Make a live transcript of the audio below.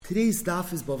Today's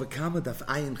daf is Bava Kama daf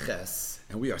Ayin Ches,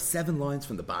 and we are 7 lines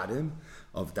from the bottom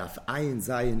of daf Ayin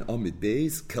Zayin Amid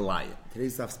Beis Kalayim.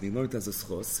 Today's daf is being learned as a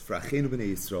schos for Achenu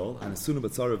B'nei Yisrael and Asuna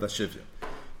B'tzara V'Shivya.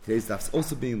 Today's daf is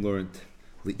also being learned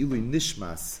Le'ilui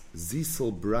Nishmas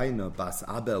Zisel Braina Bas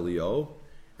Abelio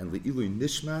and Le'ilui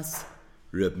Nishmas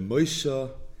Reb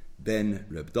Moshe ben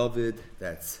Reb David.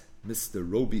 That's Mr.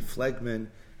 Robi Flegman.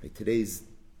 Today's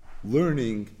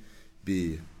learning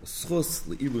be schos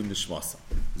le'ilu nishmasa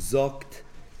zokt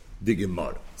the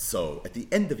Gemara. So at the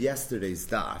end of yesterday's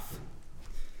daf,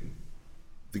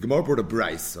 the Gemara brought a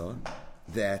brisa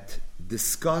that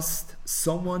discussed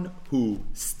someone who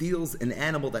steals an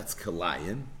animal that's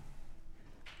kalayim,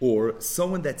 or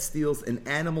someone that steals an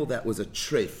animal that was a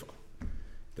treifa.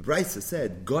 The brisa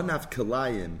said gonav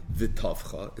kalayim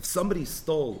v'tavcha. If somebody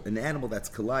stole an animal that's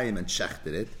kalayim and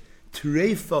shechted it,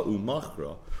 treifa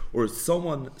umachra, or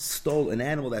someone stole an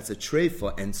animal that's a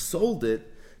treifa and sold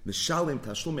it, mishalim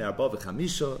tashlumi Bava Kama,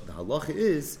 the halacha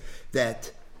is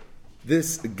that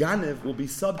this ganev will be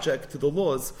subject to the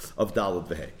laws of Daled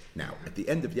V'Hei. Now, at the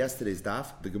end of yesterday's daf,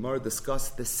 the Gemara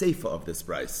discussed the seifa of this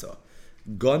brisa.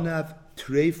 Gonav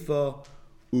treifa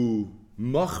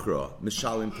umachra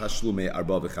mishalim tashlumi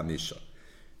Bava Kama.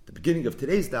 The beginning of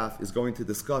today's daf is going to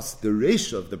discuss the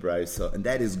reisha of the brisa, and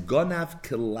that is gonav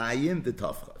kilayim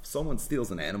v'tafcha. If someone steals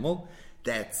an animal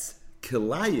that's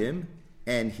kilayim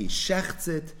and he shechts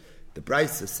it, the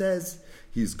brisa says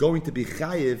he's going to be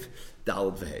chayiv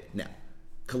daled v'hei. Now,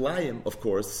 kilayim, of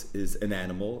course, is an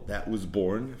animal that was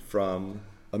born from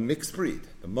a mixed breed.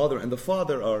 The mother and the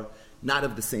father are not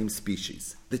of the same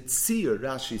species. The tzir,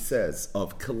 Rashi says,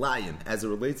 of kilayim, as it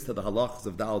relates to the halachas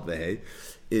of daled v'hei,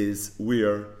 is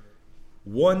where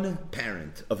one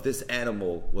parent of this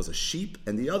animal was a sheep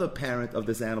and the other parent of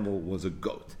this animal was a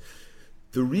goat.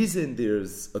 The reason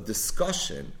there's a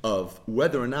discussion of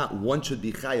whether or not one should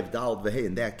be chayiv daled v'hei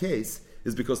in that case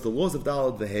is because the laws of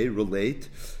daled v'hei relate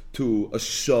to a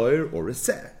shoir or a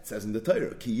seh. It says in the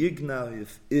Torah, ki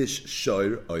yignav ish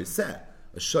shoir or seh.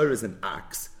 A shoir is an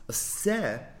ox. A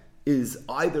seh is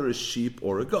either a sheep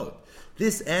or a goat.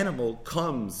 This animal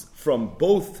comes from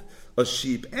both a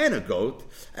sheep and a goat.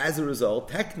 As a result,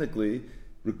 technically,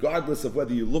 regardless of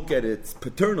whether you look at its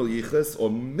paternal yichus or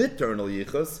maternal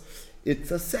yichus,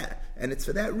 it's a seh. And it's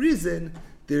for that reason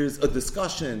there's a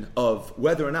discussion of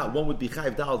whether or not one would be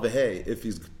chayiv daled v'hei if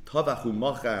he's tavachu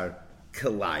machar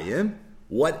kalayim.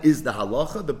 What is the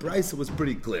halacha? The brisa was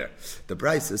pretty clear. The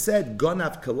brisa said,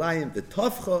 gonav kalayim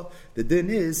v'tavcha, the din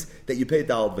is that you pay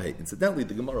daled v'hei. Incidentally,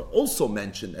 the Gemara also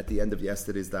mentioned at the end of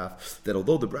yesterday's daf that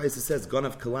although the brisa says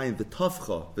gonav kalayim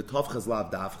v'tavcha is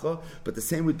lav davcha, but the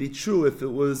same would be true if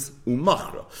it was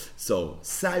umachra. So,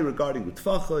 sai regarding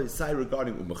utfacha, sai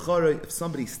regarding umachara, if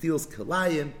somebody steals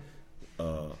kalayim,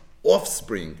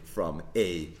 offspring from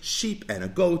a sheep and a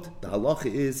goat, the halacha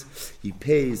is he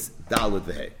pays daled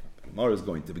v'hei. Gemara is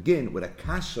going to begin with a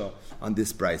kasha on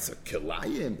this brisa.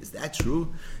 Kilayim, is that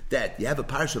true? That you have a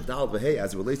parsha of Daled V'Hei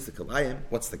as it relates to Kilayim?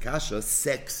 What's the kasha?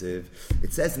 Seksiv.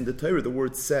 It says in the Torah the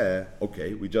word seh.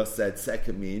 Okay, we just said seh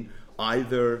can mean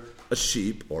either a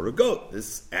sheep or a goat.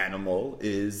 This animal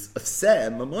is a seh,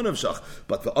 mamon shach.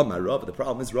 But the Amar Rav, the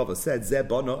problem is Rav said zeh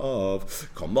bana of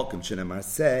kamokim shenemar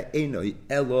seh einoi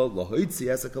elo lahoitzi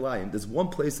as a Kilayim. There's one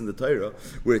place in the Torah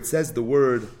where it says the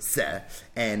word seh,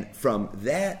 and from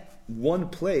that one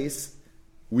place,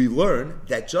 we learn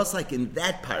that just like in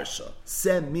that parsha,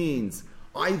 seh means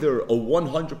either a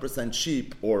 100%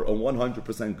 sheep or a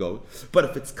 100% goat. But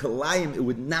if it's kalayim, it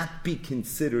would not be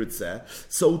considered seh.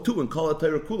 So too in Kol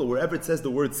HaTorah Kula, wherever it says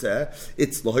the word seh,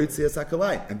 it's lahoitzi es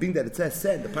hakalayim. And being that it says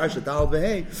seh in the parsha Daled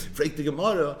V'Hei, freik the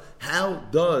Gemara, how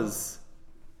does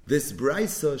this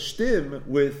brisa shtim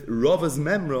with Rava's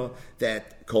memra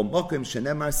that kol makim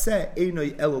shenemar seh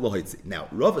einoi elo lahoitzi? Now,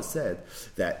 Rava said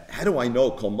that, how do I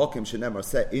know kol makim shenemar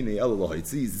seh einoi elo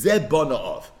lahoitzi? Zeh bana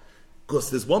of.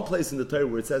 Because there's one place in the Torah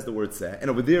where it says the word seh, and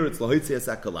over there it's lahoitzi es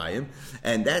hakalayim,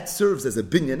 and that serves as a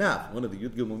binyanav, one of the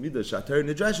Yud Gimel Midah shater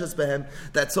nidreshes behem,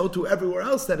 that so too everywhere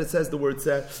else that it says the word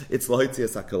seh, it's lahoitzi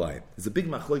es hakalayim. There's a big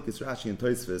machlokes Rashi and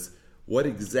Tosfos what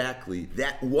exactly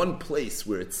that one place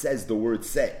where it says the word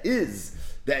seh is,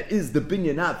 that is the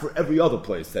binyanat for every other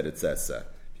place that it says seh.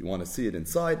 If you want to see it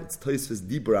inside, it's Tosfos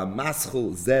Dibra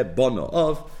Maschul Zeh Bono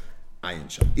of Ayin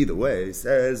Sham. Either way,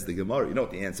 says the Gemara, you know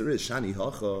what the answer is, Shani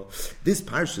Hacha. This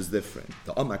parsha is different.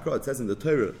 The Amakra, it says in the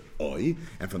Torah, Oi,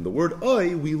 and from the word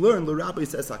Oi, we learn L'Rabbi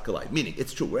says Hakalai. Meaning,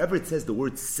 it's true, wherever it says the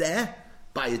word seh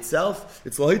by itself,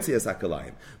 it's L'Hoitzi es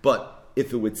Hakalayim. But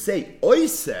if it would say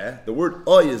oiseh, the word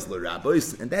oy is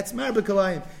l'rabos, and that's mar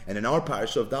b'kalayim. And in our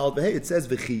parsha of Daled V'Hei, it says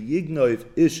v'chi yignoiv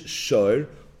ish shor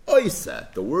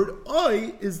oisa. The word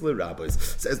oi is l'rabbis.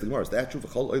 Says the Gemara, is that true?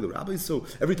 V'chol oi l'rabbis? So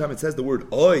every time it says the word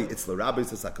oi, it's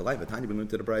l'rabbis, it's akalayim. But tiny been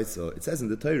to the Brayso. So it says in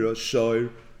the Torah, shor,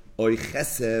 oi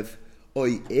chesev,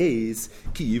 oi eis,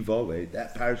 ki yivale.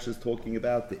 That parish is talking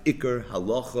about the ikar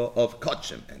halacha of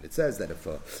kachim. And it says that if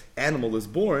an animal is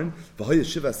born, v'hoya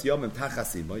shivas yomim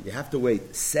tachasima, you have to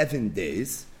wait 7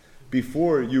 days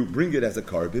before you bring it as a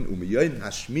carbon. Umiyoyin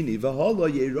hashmini v'hala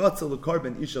yeratza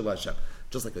l'karbon isha l'Hashem.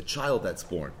 Just like a child that's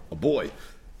born, a boy,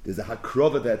 there's a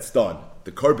hakrova that's done,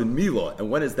 the carbon milah, and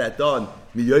when is that done?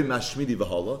 Miyoyin hashmini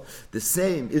v'hala. The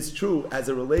same is true as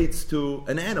it relates to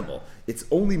an animal. It's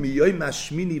only miyoyin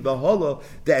hashmini v'hala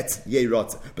that's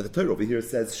yeratza. But the Torah over here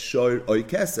says shor oy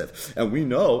kesef, and we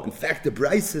know, in fact, the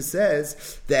Brisa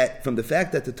says that from the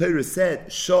fact that the Torah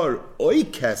said shor oy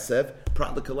kesef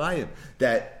prat l'kalayim,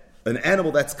 that an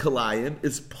animal that's kalayim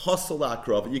is pasal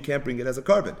akrav, and you can't bring it as a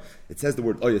carbon. It says the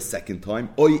word oy a second time,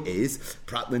 oy is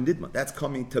pratlin nidma. That's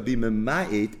coming to be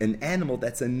mema'it, an animal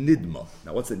that's a nidma.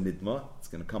 Now what's a nidma? It's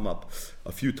going to come up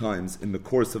a few times in the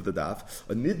course of the daf.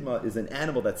 A nidma is an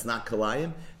animal that's not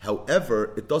kalayim,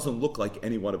 however, it doesn't look like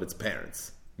any one of its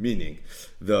parents. Meaning,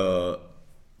 the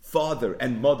father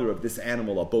and mother of this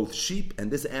animal are both sheep, and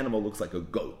this animal looks like a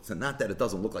goat. So not that it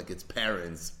doesn't look like its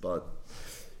parents, but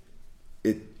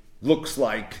it looks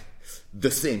like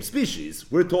the same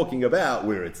species. We're talking about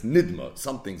where it's nidma,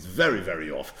 something's very,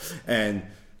 very off. And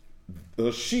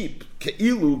the sheep,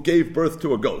 ke'ilu, gave birth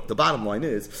to a goat. The bottom line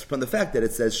is, from the fact that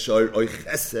it says shor oy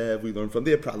chesev, we learn from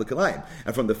there prat l'kalayim.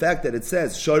 And from the fact that it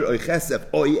says shor oy chesev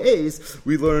oy eis,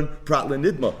 we learn prat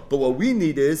l'nidma. But what we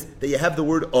need is that you have the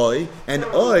word oy, and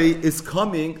oy is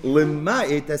coming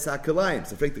l'ma'et es hakalayim.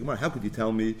 So, Frank the Gemara, how could you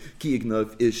tell me ki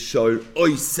ignav is shor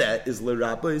oy set is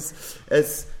l'rabbis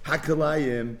es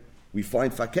hakalayim? We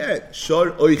find faket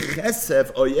shor oy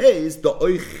chesev oy eis. The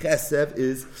oy chesev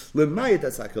is l'mayit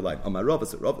as hakalayim. Amar Rava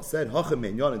said hachem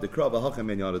menyan de krav, hachem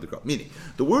menyan de krav. Meaning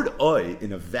the word oy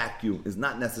in a vacuum is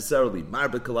not necessarily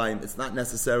marba kalayim. It's not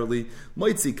necessarily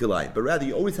moitzi kalayim, but rather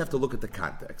you always have to look at the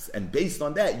context, and based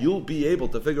on that you'll be able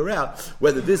to figure out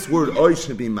whether this word oy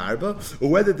should be marba or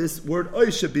whether this word oy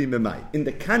should be memay. In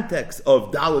the context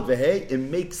of dalad vehei, it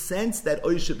makes sense that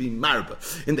oy should be marba.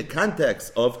 In the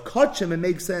context of kachim, it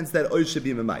makes sense that oy should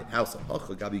be memay. How so?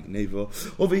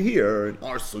 Over here in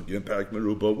our sugya in Parak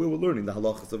Meruba, where we're learning the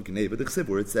halachas of gneva, the chsiv,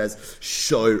 where it says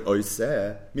shor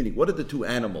oiseh, meaning what are the two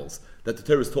animals that the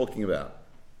Torah is talking about?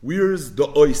 Where's the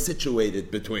oy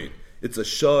situated between? It's a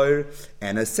shor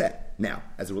and a seh. Now,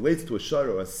 as it relates to a shor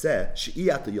or a seh,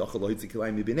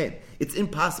 it's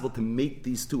impossible to make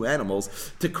these two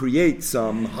animals to create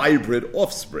some hybrid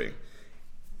offspring.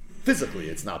 Physically,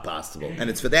 it's not possible. And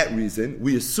it's for that reason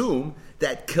we assume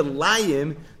that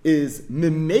kalayim is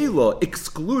mimela,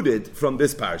 excluded from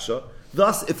this parsha.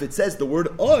 Thus, if it says the word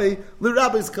oy,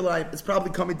 l'rabbis kalayim, it's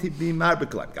probably coming to be marba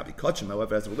kalayim. Gabi kachim,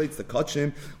 however, as it relates to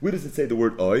kachim, where does it say the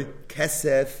word oy?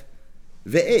 Kesef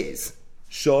ve'ez.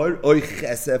 Shor oy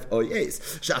chesef oy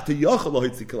eis.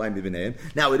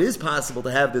 Now it is possible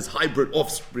to have this hybrid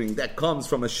offspring that comes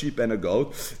from a sheep and a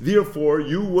goat. Therefore,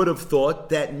 you would have thought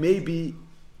that maybe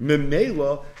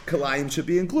memela kalayim should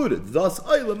be included. Thus,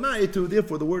 oy l'mayitu.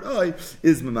 Therefore, the word oy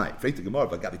is memay. Freit the Gemara,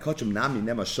 but gabi kachim nami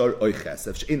nema shor oy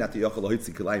chesef she'inat yochel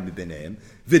lahitzi kalayim mibeneim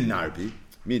v'narbi.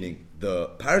 Meaning, the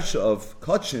parsha of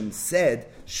kachim said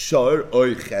shor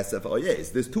oy chesef oy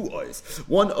eis. There's two oys.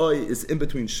 One oy is in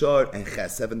between shor and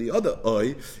chesef, and the other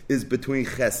oy is between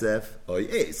chesef oy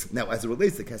eis. Now, as it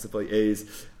relates to chesef oy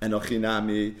eis and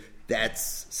ochinami,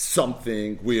 that's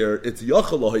something where it's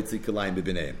yochel lohoitzi kalayim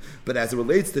mibeneim. But as it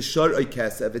relates to shor oy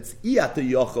kesef, it's iyata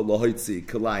yochel lohoitzi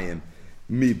kalayim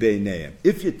mibeneim.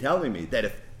 If you're telling me that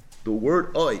if the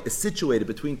word oy is situated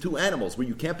between two animals where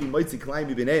you can't be moitzi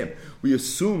kalayim mibeneim, we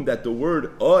assume that the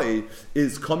word oy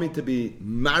is coming to be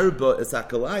marba es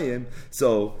hakalayim.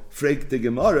 So, freik the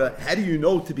Gemara, how do you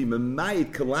know to be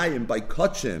memayit kalayim by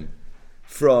kachim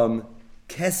from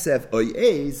kesef oy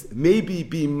eis, maybe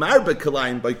be marba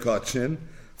kalayim by kachim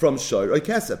from shor oy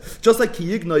kesef. Just like ki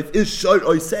yignoif is shor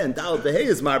oy seh and dal vehei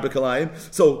is marba kalayim,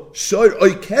 so shor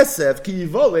oy kesef ki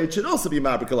yivole should also be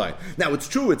marba kalayim. Now it's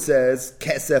true, it says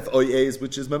kesef oy eis,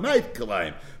 which is mamayit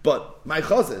kalayim, but my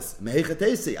chazes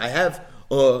mehechatesi, I have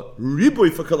a riboy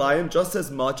for kalayim just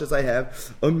as much as I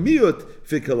have a miut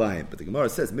for kalayim. But the Gemara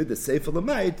says, mid the seifa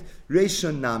lamayit,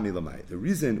 reisha nami lamayit. The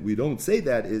reason we don't say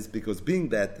that is because being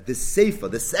that the seifa,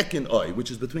 the second oy,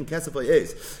 which is between kesef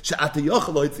oyes, she'ata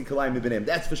yochel oitzi kalayim mibenem,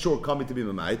 that's for sure coming to be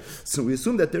mamayit. So we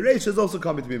assume that the reisha is also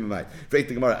coming to be mamayit. Freit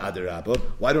the Gemara, adarabba,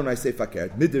 why don't I say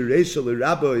fakert? Mid the reisha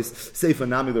l'rabba is seifa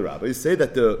nami l'rabba. You say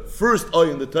that the first oy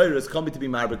in the Torah is coming to be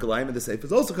marba kalayim, and the seifa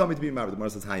is also coming to be marba. The Gemara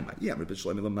says, hi, yeah,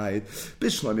 bishloim lamayit.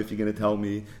 Bishloim, if you're going to tell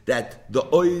me that the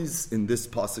oys in this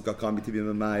pasuk are coming to be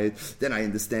mamayit, then I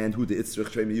understand who the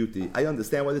itzrich trei miyuti. I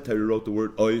understand why the Torah wrote the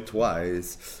word oy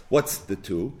twice. What's the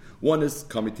two? One is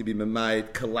coming to be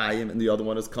mamayit kalayim, and the other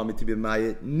one is coming to be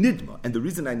mamayit nidma. And the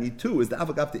reason I need two is the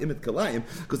avagav to imit kalayim,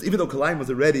 because even though kalayim was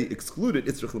already excluded,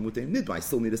 itzrich lemutei nidma, I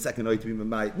still need a second oy to be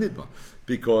mamayit nidma,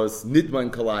 because nidma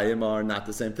and kalayim are not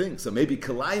the same thing. So maybe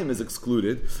kalayim is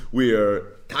excluded, where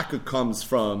taka comes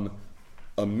from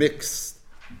a mixed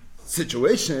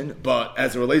situation, but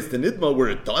as it relates to nidma, where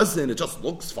it doesn't, it just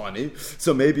looks funny,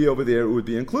 so maybe over there it would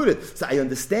be included. So I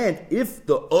understand if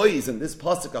the oys in this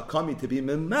pasuk are coming to be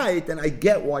memait, then I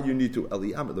get why you need to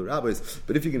eliyam the rabbis.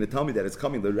 But if you're going to tell me that it's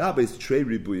coming the rabbis trei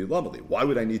ribuy lamali, why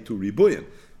would I need two ribuyim?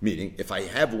 Meaning, if I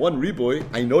have one riboy,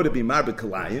 I know to be marbe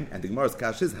kalayim, and the Gemara's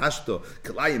kash is hashto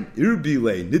kalayim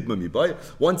irbile nidma miboy.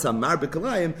 Once I'm marbe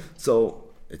kalayim, so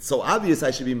it's so obvious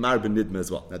I should be marbe nidma as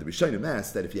well. Now the Rishonim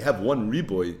asks that if you have one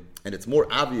riboy, and it's more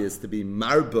obvious to be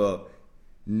marba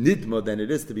nidma than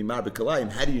it is to be marba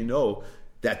kalayim, how do you know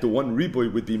that the one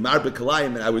riboy would be marba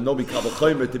kalayim and I would know be kabel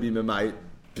chomer to be marba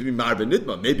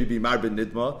nidma? Maybe be marba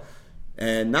nidma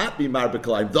and not be marba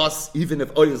kalayim. Thus, even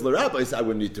if oyes l'rabbis, I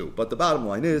would need to. But the bottom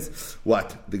line is,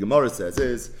 what the Gemara says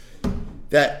is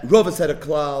that Rava said a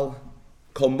klal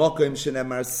kol mokim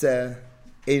shenemar seh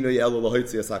eino yelo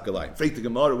l'hoitzi asakalayim. For the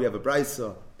Gemara, we have a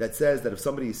brisa that says that if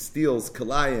somebody steals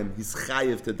kalayim, he's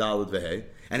chayiv to dalad vehei,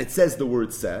 and it says the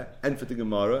word seh, and for the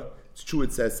Gemara, it's true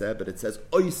it says seh, but it says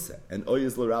oise, and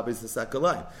oise l'rabbis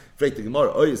asakalayim. For the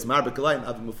Gemara, oise marba kalayim,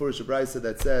 avu mufurish a brisa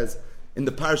that says in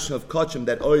the parsha of Kochim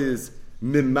that oise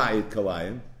mimayit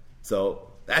kalayim,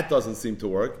 so that doesn't seem to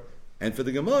work. And for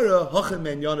the Gemara, hachem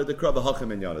men yana dekra, v'hachem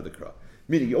men yana dekra.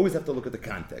 Meaning, you always have to look at the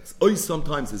context. Oy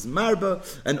sometimes is marba,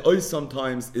 and oy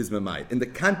sometimes is memayit. In the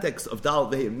context of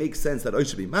dal vehi, it makes sense that oy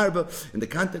should be marba. In the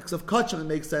context of kachim, it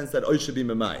makes sense that oy should be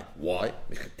memayit. Why?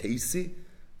 Mechatesi,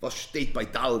 was steht by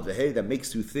dal vehi that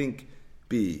makes you think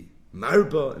be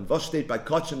marba, and was steht by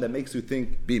kachim that makes you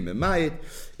think be memayit.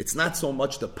 It's not so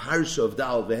much the parsha of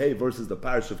dal vehi versus the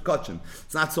parsha of kachim.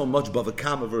 It's not so much Bava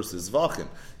Kama versus vachim.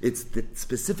 It's the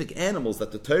specific animals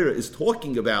that the Torah is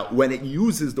talking about when it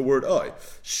uses the word oy.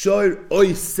 Shor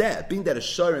oy seh, being that a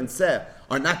shor and seh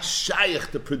are not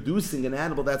shaykh to producing an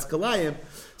animal that's kalayim,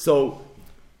 so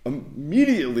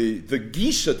immediately the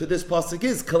gisha to this pasuk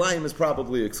is kalayim is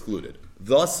probably excluded.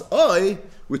 Thus, oy,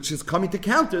 which is coming to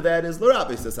counter that, is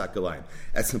l'rabbi sasakalayim,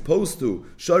 as opposed to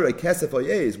shorei kesef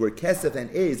oyes, where kesef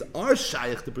and a's are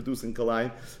shaykh to producing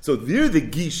kalayim. So there, the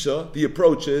gisha, the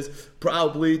approach is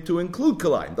probably to include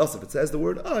kalayim. Thus, if it says the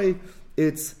word oy,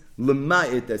 it's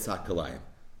l'ma'it esakalayim.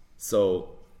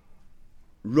 So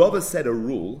Rava said a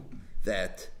rule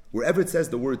that wherever it says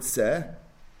the word seh,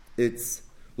 it's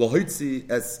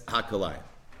lohoitzi es hakalayim.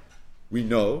 We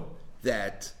know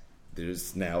that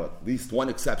there's now at least one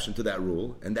exception to that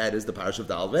rule, and that is the parish of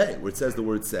Dal Veh, where it says the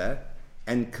word seh,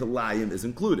 and kalayim is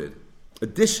included.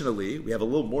 Additionally, we have a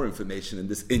little more information in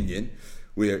this inyan,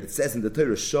 where it says in the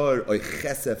Torah, shor oy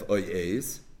chesef oy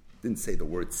eis, didn't say the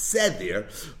word seh there,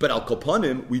 but al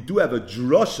kopanim, we do have a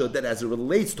drasha that as it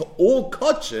relates to all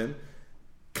kachim,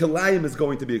 kalayim is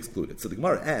going to be excluded. So the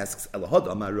Gemara asks, when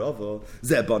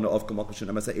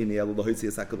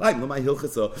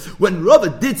Rava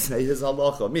did say his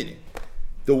halacha, meaning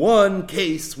the one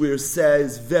case where it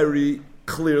says very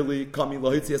clearly,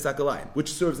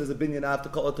 which serves as a binyan after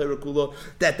kol Torah kula,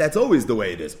 that's always the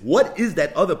way it is. What is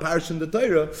that other parish in the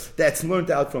Torah that's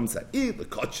learned out from seh? The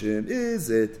kachim, is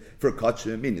it for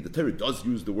kachim? Meaning the Torah does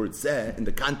use the word seh in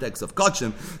the context of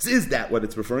kachim. So is that what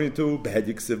it's referring to? We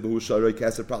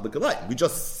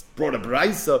just brought a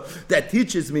brisa that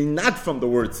teaches me not from the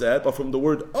word seh, but from the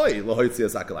word oy. So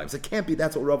it can't be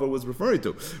that's what Rava was referring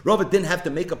to. Rava didn't have to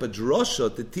make up a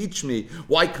drasha to teach me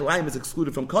why kalayim is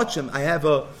excluded from kachim. I have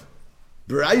a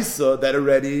brisa that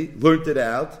already learned it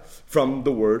out from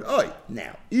the word oy.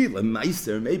 Now, ila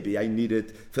meiser, maybe I need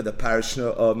it for the parasha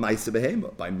of meiser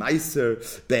behema. By meiser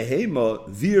behema,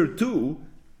 there too,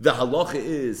 the halacha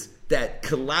is that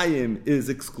kalayim is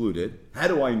excluded. How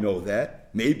do I know that?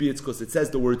 Maybe it's because it says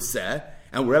the word seh,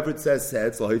 And wherever it says seh,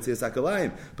 it's lahotzias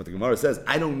hakalayim. But the Gemara says,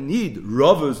 I don't need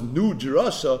Rava's new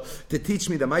drasha to teach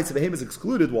me that ma'aseh v'hema is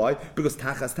excluded. Why? Because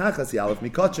tachas yalef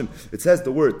mikachim. It says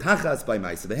the word tachas by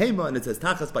ma'aseh v'hema, and it says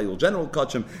tachas by your general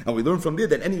kachim. And we learn from there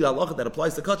that any halacha that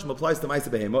applies to kachim applies to ma'aseh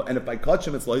v'hema. And if by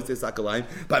kachim it's lahotzias hakalayim,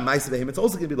 by ma'aseh v'hema it's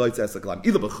also going to be lahotzias hakalayim.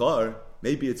 Either b'char,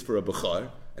 maybe it's for a b'char,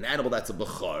 an animal that's a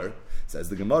b'char. Says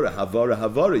the Gemara, havara,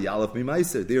 yalef mi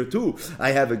meiser. There too,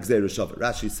 I have a gzeira shavar.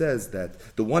 Rashi says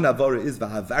that the one havara is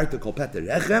v'havarta kol peter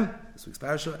rechem, this week's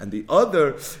parasha, and the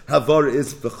other havara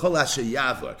is v'chol asher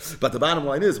yavar. But the bottom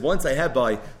line is, once I have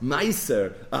by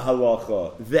meiser a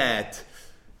halacha that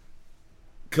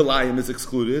Kalayim is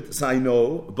excluded, so I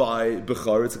know by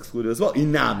Bechar it's excluded as well.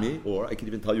 Inami, or I can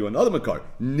even tell you another makar,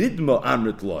 Nidma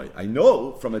Amrit Loy. I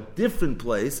know from a different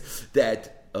place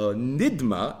that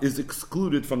Nidma is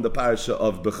excluded from the parasha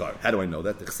of Bechar. How do I know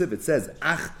that? The Chsiv, it says,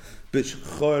 Ach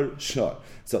Bechar Shar.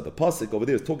 So the pasuk over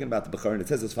there is talking about the Bechar, and it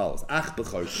says as follows: Ach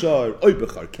Bechar Shar, Oy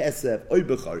Bechar Kesef, Oy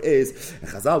Bechar is. And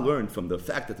Chazal learned from the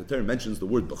fact that the Torah mentions the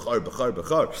word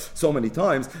Bechar so many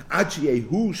times.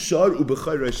 Achiyehu Shar u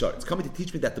Bechar Shar. It's coming to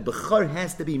teach me that the Bechar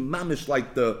has to be mamish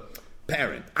like the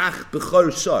parent. Ach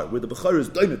bechar shar, where the bechar is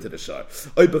doimah to the shar.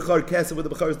 Oy bechar keser, where the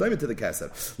bechar is doimah to the keser.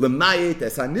 Lemayet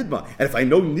es nidma. And if I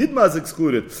know nidma is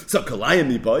excluded, so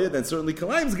kalayim mibaya, then certainly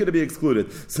kalayim is going to be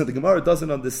excluded. So the Gemara doesn't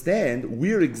understand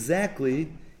where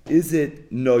exactly is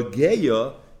it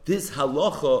nogeya this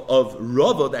halacha of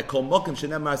Rava that kol mokim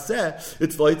shenem maseh,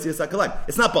 it's v'yitzias hakalayim.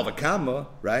 It's not Bava Kama,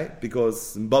 right?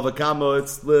 Because in Bava Kama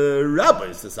it's the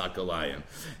rabbis hakalayim.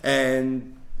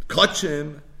 And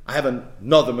kachim, I have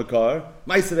another makar.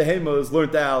 Ma'aseh v'hema is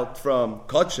learned out from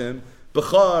kachim.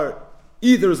 Bechar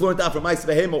either is learned out from Ma'aseh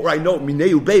v'hema, or I know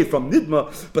mineu bei from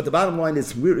nidma. But the bottom line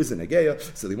is, where is it negeya?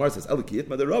 So the Gemara says, "Eliki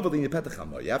itma the Rava l'nei petach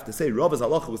hamar." You have to say Rava's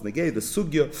halacha was negeya, the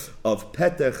sugya of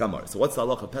petach hamar. So what's the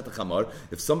halacha of petach hamar?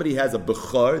 If somebody has a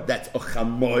bechar that's a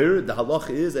chamor, the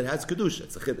halacha is it has kedusha.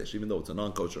 It's a chiddush, even though it's a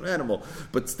non-kosher animal,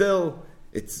 but still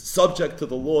it's subject to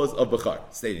the laws of bechar.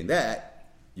 Stating that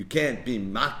you can't be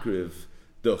makriv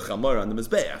the chamar on the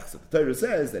mizbeach. So the Torah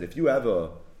says that if you have a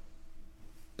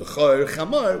bechar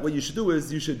chamar, what you should do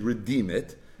is you should redeem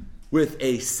it with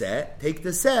a seh, take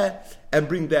the seh, and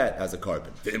bring that as a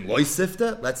carbon. V'im loy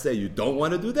sifta, let's say you don't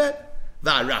want to do that,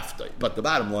 va'araftoi. But the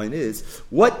bottom line is,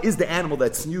 what is the animal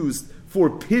that's used for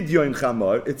pidyon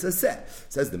chamar? It's a seh.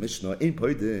 Says the Mishnah, in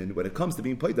poidin, when it comes to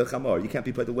being poidin chamar, you can't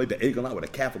be poidin loy be'egel, not with a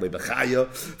calf, loy be'chaya,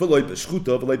 v'loy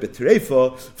be'shchuta, v'loy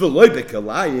be'treifa, v'loy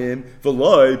be'kalayim,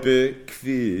 v'loy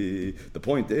be'kvi. The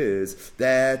point is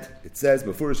that it says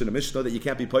before in the Mishnah that you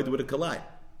can't be poidin with a kalayim.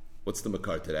 What's the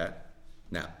makar to that?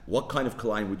 Now, what kind of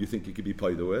kalayim would you think you could be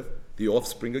poidin with? The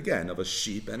offspring again of a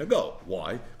sheep and a goat.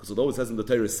 Why? Because although it says in the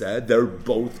Torah said, they're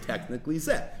both technically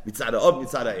said. Mitzada of,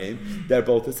 mitzada aim, they're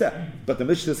both a said. But the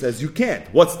Mishnah says you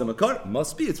can't. What's the makar?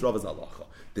 Must be, it's Rava's halacha.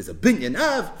 There's a binyan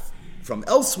av from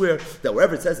elsewhere that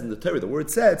wherever it says in the Torah, the word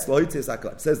says,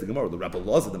 says the Gemara, the Rabbi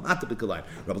Lazar, the Mata B'Kalayim.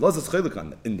 Rabbi Lazar's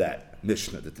chaylik in that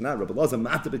Mishnah. The Tanakh, Rabbi Lazar,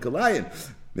 Mata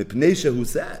B'Kalayim. Mipnei who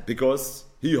said, because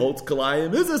he holds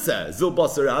Kalayim is a seh. Zil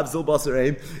Basar Av, Zil Basar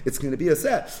Aim, it's going to be a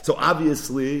seh. So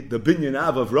obviously, the Binyan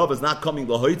Av of Rav is not coming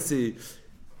Lahoitzi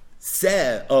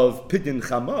seh of Pidyon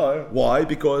Chamar. Why?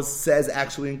 Because seh is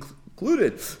actually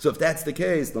included. So if that's the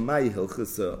case, Lamai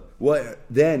Hilchasa, what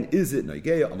then is it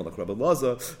Noigeya, Amalak Rabbi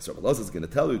Lazar? So Rabbi Lazar is going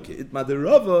to tell you, Itma de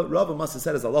Rava must have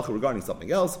said his halacha regarding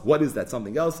something else. What is that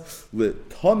something else?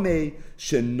 L'tomei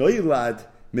shenoilad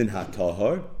min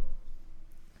hatahar.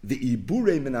 The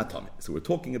ibure minatame. So we're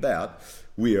talking about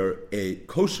where a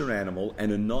kosher animal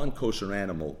and a non-kosher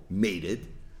animal mated.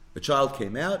 A child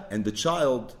came out, and the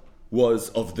child was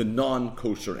of the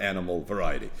non-kosher animal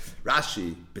variety.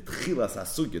 Rashi, betchilas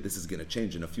asugya, this is going to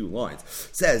change in a few lines,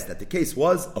 says that the case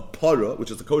was a para, which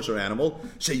is a kosher animal,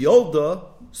 sheyolda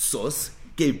sus,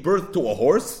 gave birth to a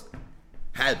horse.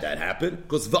 Had that happen,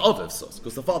 because va'aviv sus,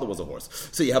 because the father was a horse.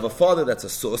 So you have a father that's a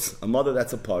sus, a mother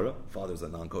that's a para. Father's a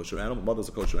non-kosher animal, mother's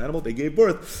a kosher animal. They gave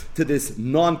birth to this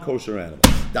non-kosher animal.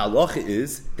 The halacha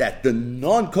is that the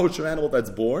non-kosher animal that's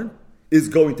born is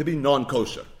going to be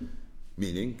non-kosher.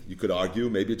 Meaning, you could argue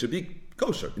maybe it should be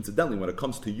kosher. Incidentally, when it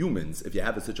comes to humans, if you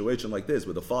have a situation like this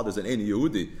where the father's an Eini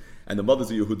Yehudi and the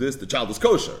mother's a Yehudis, the child is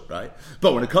kosher, right?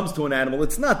 But when it comes to an animal,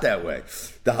 it's not that way.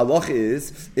 The halacha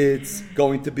is it's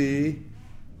going to be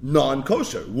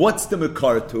non-kosher. What's the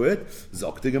makar to it?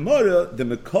 Zok the Gemara, the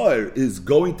makar is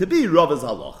going to be Rava's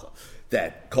halacha.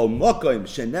 That kol makom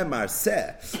shenemar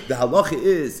seh, the halacha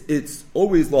is it's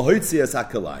always lahoitzias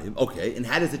hakalayim. Okay, and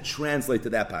how does it translate to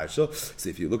that parsha? So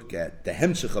if you look at the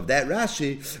hemshech of that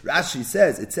Rashi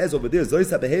says, it says over there,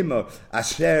 zois habehema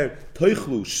asher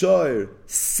toichlu shor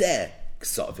seh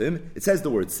ksavim. It says the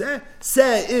word seh.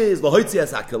 Seh is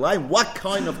lahotzias hakalayim. What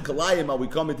kind of kalayim are we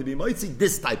coming to be moitzi?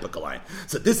 This type of kalayim.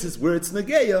 So this is where it's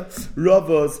negeya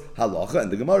Rava's halacha,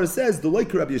 and the Gemara says the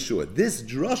like Rabbi Yeshua. This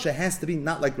drasha has to be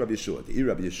not like Rabbi Yeshua. The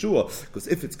Rabbi Yeshua, because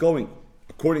if it's going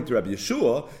according to Rabbi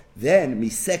Yeshua, then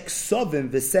misek sovim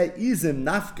v'sei izim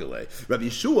nafkele. Rabbi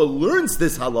Yeshua learns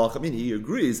this halacha. I mean, he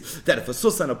agrees that if a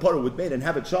sus and a parah would mate and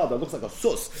have a child that looks like a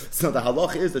sus, so the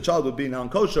halacha is the child would be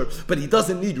non-kosher, but he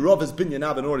doesn't need Rav's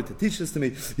binyanav in order to teach this to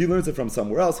me. He learns it from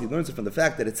somewhere else. He learns it from the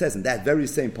fact that it says in that very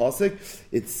same pasuk,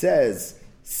 it says,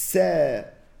 se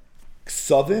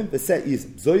ksovim v'sei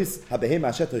izim. Zois habehem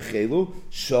ashet hechelu,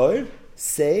 shor,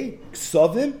 se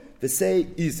ksovim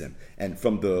v'sei izim. And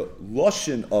from the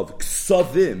lashon of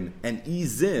ksavim and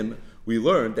izim, we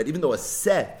learned that even though a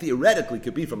seh theoretically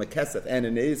could be from a kesef and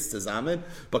an eis tezamen,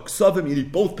 but ksavim you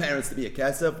need both parents to be a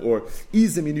kesef, or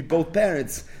izim you need both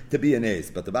parents to be an eis.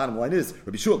 But the bottom line is,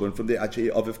 Rabbi Shua learned from the Achei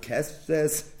Aviv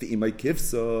Kesef, the Imai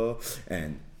Kivsa,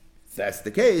 and if that's the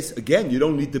case, again, you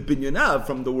don't need the binyanav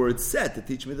from the word seh to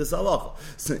teach me this halacha.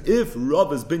 So if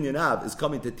Rava's binyanav is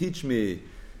coming to teach me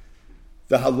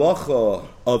the halacha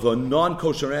of a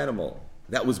non-kosher animal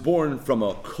that was born from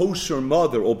a kosher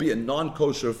mother, albeit a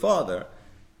non-kosher father,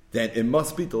 then it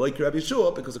must be the like Rabbi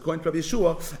Yeshua, because according to Rabbi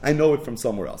Yeshua, I know it from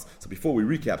somewhere else. So before we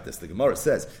recap this, the Gemara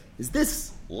says, is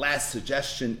this last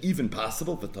suggestion even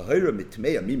possible? Could that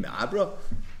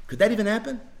even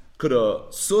happen? Could a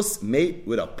sus mate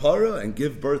with a para and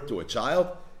give birth to a child?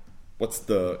 What's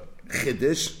the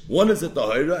chiddush? One is a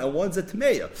tahira and one's a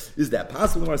tmeya. Is that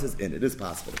possible? The Gemara says, and it is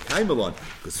possible.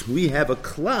 Because we have a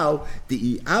klal,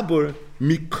 the iabur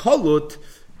mikolut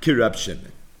kirab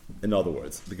Shimon. In other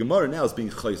words, the Gemara now is being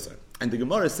chayser, and the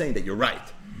Gemara is saying that you're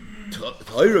right.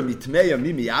 Tahira mitmeya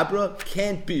mimiabra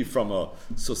can't be from a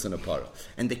sus and a para,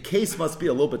 and the case must be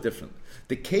a little bit different.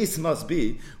 The case must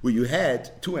be where you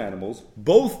had two animals,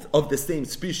 both of the same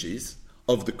species,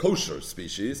 of the kosher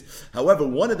species. However,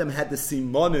 one of them had the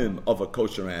simonim of a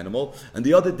kosher animal, and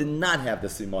the other did not have the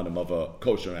simonim of a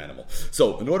kosher animal.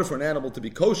 So, in order for an animal to be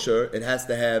kosher, it has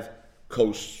to have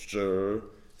kosher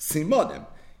simonim.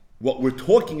 What we're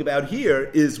talking about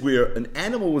here is where an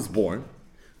animal was born,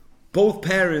 both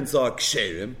parents are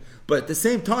ksherim, but at the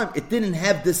same time, it didn't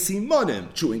have the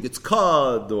simonim, chewing its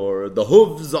cud, or the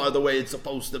hooves are the way it's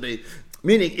supposed to be.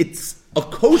 Meaning, it's a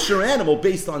kosher animal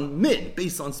based on min,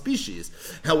 based on species.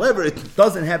 However, it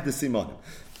doesn't have the simonim.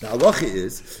 The halacha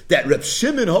is that Reb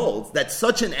Shimon holds that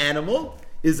such an animal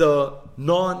is a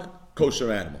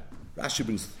non-kosher animal. Rashi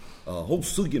brings a whole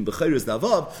sugya b'chayres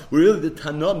davav, where really the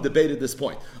Tanam debated this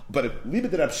point. But if leave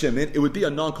it to Reb Shimon, it would be a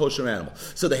non-kosher animal.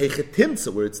 So the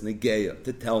hechetimtza, where it's negeya,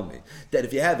 to tell me that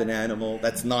if you have an animal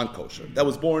that's non-kosher, that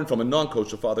was born from a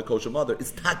non-kosher father, kosher mother,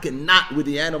 it's taken not with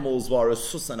the animals who are a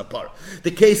sus and a par.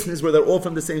 The case is where they're all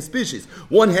from the same species.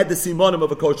 One had the simonim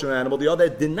of a kosher animal, the other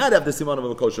did not have the simonim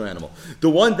of a kosher animal. The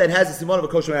one that has the simonim of a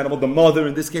kosher animal, the mother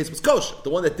in this case was kosher. The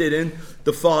one that didn't,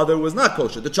 the father was not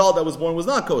kosher. The child that was born was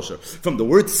not kosher. From the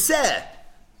word seh,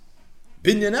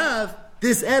 binyanav,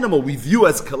 this animal we view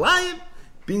as kalayim,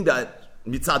 being that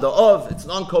mitzada of, it's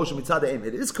non-kosher, mitzada im,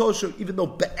 it is kosher, even though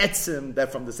be'etzim, they're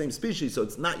from the same species, so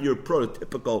it's not your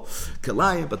prototypical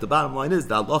kalayim, but the bottom line is,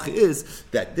 the halacha is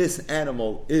that this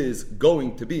animal is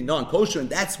going to be non-kosher, and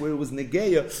that's where it was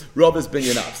negeya Rava's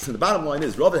binyanav. So the bottom line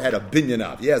is, Rava had a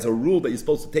binyanav. He has a rule that you're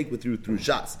supposed to take with you through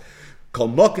Shas. Kol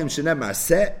mokim shenem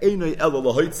ma'aseh, einoi elo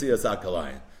lahoitzi as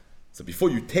hakalayim. So before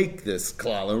you take this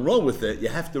klal and run with it, you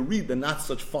have to read the not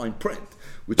such fine print,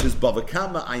 which is Bava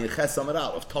Kama ayin ches amar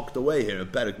aleph, tucked away here in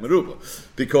Perek Meruba.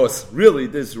 Because really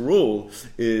this rule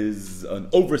is an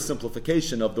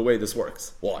oversimplification of the way this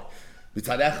works. Why?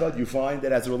 Mitzad echad, you find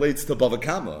that as it relates to Bava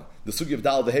Kama, the sugi of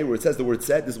Dal Dehei, where it says the word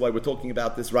said, this is why we're talking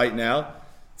about this right now,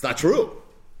 it's not true.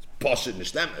 It's Pashit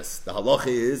Nishlemes. The halacha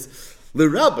is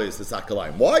l'rabba is the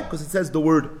sakalayim. Why? Because it says the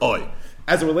word oy.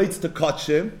 As it relates to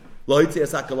kachim,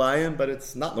 but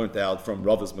it's not learned out from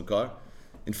Rava's Makar.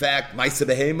 In fact, Maisa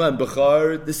Behema and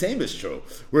Bechar, the same is true.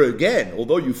 Where again,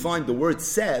 although you find the word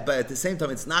seh, but at the same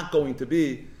time it's not going to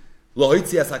be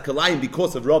Lohitzias HaKalayim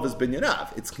because of Rava's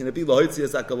Binyanav. It's going to be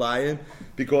Lohitzias HaKalayim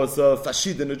because of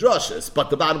Fashid and Adrashas. But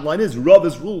the bottom line is,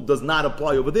 Rava's rule does not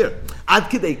apply over there. Ad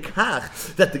Kidei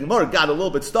Kach, that the Gemara got a little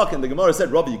bit stuck, and the Gemara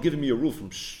said, Rava, you're giving me a rule from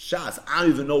Shas, I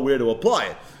don't even know where to apply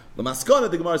it. The Maskana,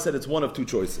 the Gemara said it's one of two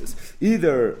choices.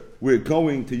 Either we're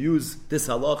going to use this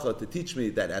halacha to teach me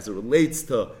that as it relates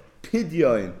to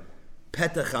Pidyon,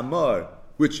 Petach Amar,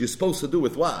 which you're supposed to do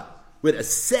with what? With a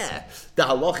seh, the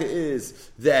halacha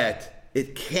is that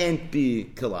it can't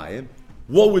be Kalayim.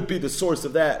 What would be the source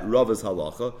of that? Rava's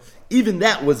halacha. Even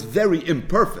that was very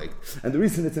imperfect. And the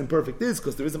reason it's imperfect is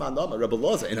because there is a mandama, Rebbe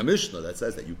Loza, in a Mishnah that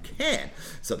says that you can.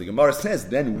 So the Gemara says,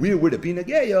 then where would it be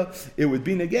Negeya? It would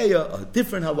be Negeya, a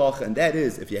different halacha, and that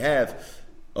is, if you have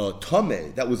a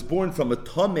Tameh that was born from a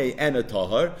Tameh and a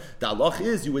Tahar, the halacha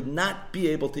is you would not be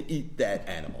able to eat that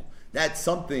animal. That's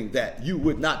something that you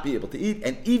would not be able to eat,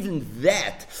 and even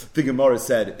that, the Gemara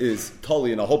said, is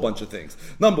totally in a whole bunch of things.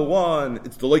 Number one,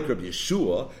 it's the like Rabbi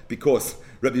Yeshua, because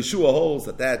Rabbi Yeshua holds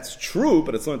that that's true,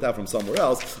 but it's learned out from somewhere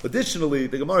else. Additionally,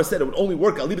 the Gemara said it would only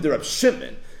work, I'll leave it to Rabbi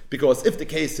Shimon, because if the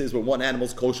case is where one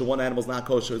animal's kosher, one animal's not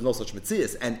kosher, there's no such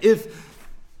mitzias. And if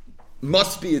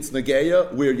must be it's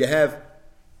Nageya, where you have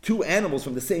two animals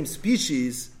from the same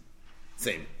species,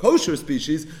 same kosher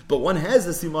species, but one has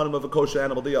the simanim of a kosher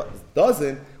animal, the other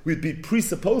doesn't, we'd be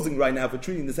presupposing right now, for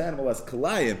treating this animal as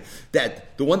kalayim,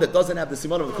 that the one that doesn't have the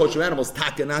simanim of a kosher animal is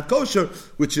taka, not kosher,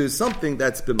 which is something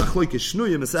that's been machloike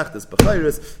shnuyim mesechtes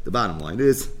b'chayres. The bottom line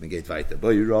is, negate vayta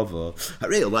b'yirava,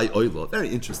 harei olai oilo, very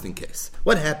interesting case.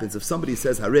 What happens if somebody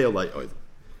says harei olai oilo?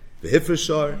 The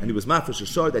hifreshar, and he was mafresh a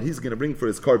shar that he's going to bring for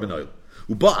his carbon oil.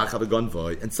 Uba'ach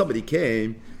havagon, and somebody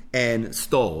came and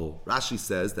stole. Rashi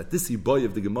says that this Yiboy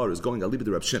of the Gemara is going Alibi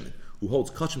to Reb Shimon, who holds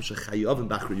Kachim Shechayav and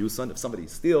Bachri Yusan. If somebody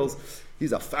steals,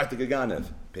 he's a Fartig Aganev,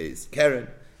 pays Karen,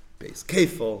 pays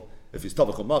Kefil. If he's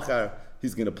Tavachal Machar,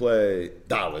 he's going to play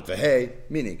Dalet Vehei.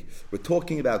 Meaning, we're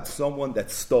talking about someone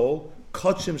that stole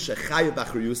Kachim Shechayav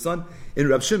Bachri Yusan in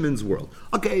Reb Shimon's world.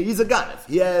 Okay, he's a Ganev.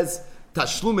 He has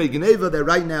Tashlume Geneva that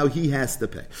right now he has to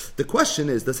pay. The question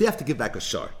is, does he have to give back a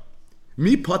shar?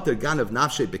 Mi pater ganav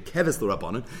nafshe bekeves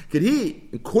l'Rabbanon. Could he,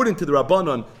 according to the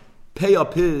Rabbanon, pay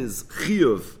up his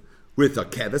chiyuv with a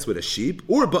keves, with a sheep,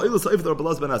 or ba'olos ha'oif the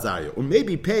Rabbalaz ben Azariah, or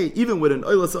maybe pay even with an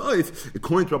oilos ha'oif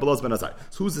according to Rabbalaz ben Azariah.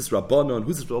 So who's this Rabbanon?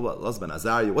 Who's this Rabbalaz ben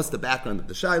Azariah? What's the background of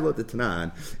the Shiloh, the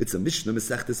Tanan? It's a Mishnah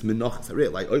Mesechtes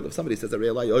Menachos. If somebody says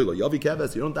Arei Oilo, Yavi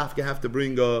keves, you don't have to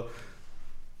bring a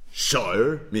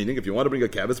Sure, meaning if you want to bring a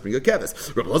keves, bring a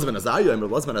keves. Rabbi Elazar ben Azariah, and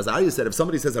Rabbi Elazar ben Azariah said, if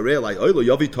somebody says Harei Oilo,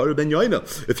 Yavi Torah ben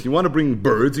Yoina, if you want to bring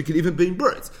birds, you can even bring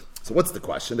birds. So what's the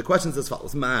question? The question is as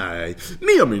follows: My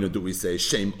mi amrina, do we say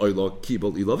Shem Oilo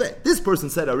Kibul Ilove? This person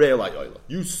said Harei Oilo.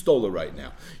 You stole it right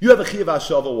now. You have a chiyav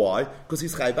hashava. Why? Because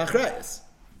he's chayav b'achrayas.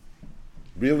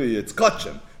 Really, it's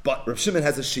kachim. But Rav Shimon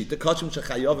has a sheet. The kachim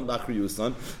shechayav and b'achri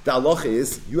yusan. The halacha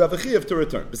is you have a chiyav to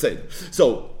return.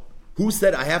 So. Who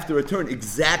said I have to return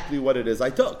exactly what it is I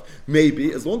took?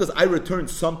 Maybe, as long as I return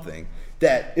something,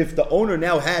 that if the owner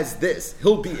now has this,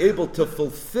 he'll be able to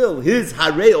fulfill his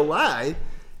harei olai,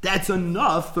 that's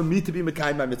enough for me to be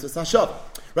mekayim my mitzvah hashav.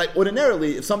 Right?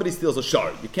 Ordinarily, if somebody steals a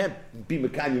shard, you can't be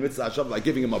mekayim your mitzvah hashav by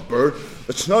giving him a bird.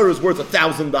 A shnar is worth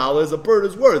 $1,000, a bird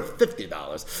is worth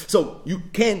 $50. So you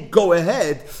can't go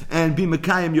ahead and be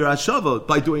mekayim your hashava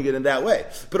by doing it in that way.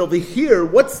 But over here,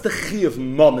 what's the chi of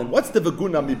mammon? What's the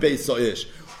vaguna mi beisoish?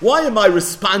 Why am I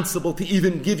responsible to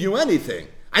even give you anything?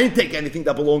 I didn't take anything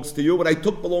that belongs to you. What I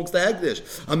took belongs to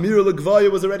Hegdish. Amir Legvaya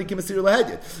was already Kimasir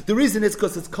Lahedit. The reason is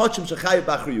because it's Kachim Shechayev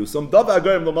Bachriyu. So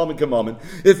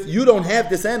if you don't have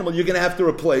this animal, you're going to have to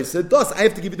replace it. Thus, I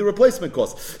have to give you the replacement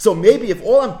cost. So maybe if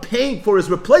all I'm paying for is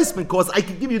replacement cost, I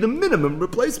can give you the minimum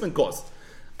replacement cost.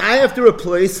 I have to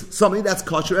replace something that's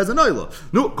kosher as an oila.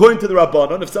 No, according to the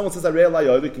Rabbanon, if someone says Harei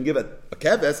Oilo, you can give it a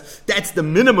keves, that's the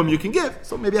minimum you can give.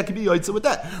 So maybe I can be yoitza with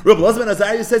that. Rabbi Elazar ben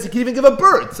Azariah says you can even give a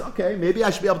bird. So, okay, maybe I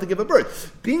should be able to give a bird.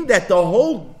 Being that the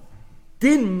whole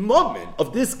din moment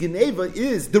of this Geneva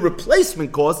is the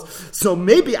replacement cost, so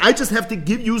maybe I just have to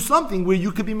give you something where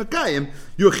you could be Mekayim,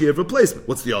 your chiyuv replacement.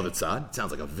 What's the other tzad? It sounds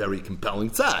like a very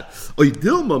compelling tzad.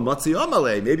 Oidilma matzi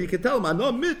amale. Maybe you can tell him,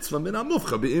 ano mitzvah min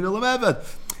amufcha be'in elemevet.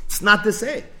 It's not the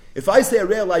same. If I say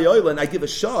Harei Oilo and I give a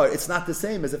shar, it's not the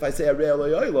same as if I say Harei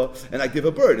Oilo and I give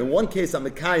a bird. In one case, I'm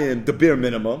Mekayim the bare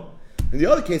minimum. In the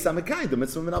other case, I'm Mekayim the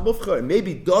mitzvah min amufcha. And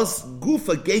maybe dos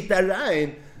gufa gate that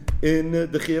in the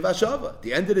Chiyav HaShava. At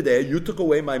the end of the day, you took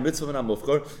away my mitzvah and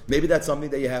amufchar. Maybe that's something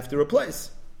that you have to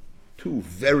replace. Two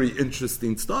very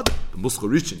interesting studies. The Muskal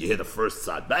Rishon, you hear the first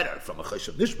side better from a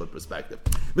Cheshav Mishpat perspective.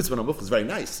 Mitzvah and amufchar is very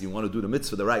nice. You want to do the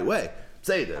mitzvah the right way.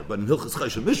 Say there. But in Hilchas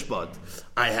Cheshav Mishpat,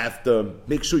 I have to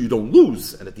make sure you don't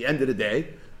lose. And at the end of the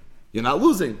day, you're not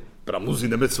losing. But I'm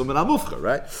losing the mitzvah and amufchar,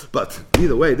 right? But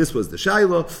either way, this was the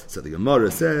Shiloh. So the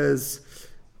Gemara says,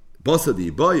 Basa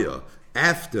di Ibaya,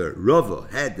 after Rava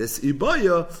had this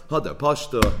Ibaya, Hadar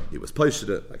Pashta, he was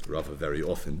Pashta, like Rava very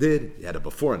often did. He had a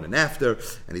before and an after,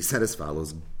 and he said as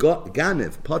follows: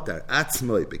 Ganev Patar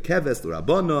Atzmoi Bekeves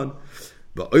L'Rabbanon,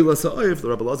 Ba'oila Sa'oif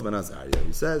L'Rabbi Elazar ben Azariah.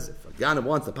 He says, if a Ganav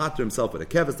wants to pater himself with a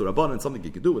keves to Rabbanan, something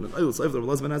he could do with an oil soif to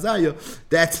Rabbanan Azaya,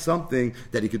 that's something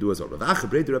that he could do as well. Rav Acha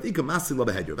Breder Rav Ika Masi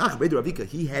Lava Hedger. Rav Acha Breder Rav Ika,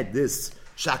 he had this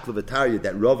shaklavataria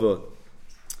that Rava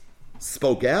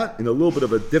spoke out in a little bit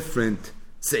of a different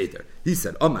seder. He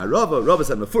said, Rava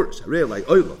said, Mefurish, Arei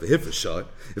Oila, the Hifra Shar.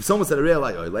 If someone said Arei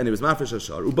Oila, and he was Mafresh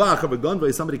Shar, Uba'ach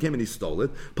Gonvay, somebody came and he stole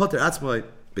it, Pater Atzmai,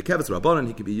 Bekeves Rabbanan,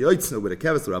 he could be Yoitza with a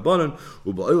Keves Rabbanan,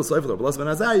 Uba'il Soif with Rabbalas Ben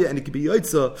Azaya, and he could be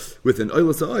Yoitza with an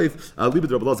Oila Soif,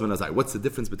 Libid Rabbalas Ben Azaya. What's the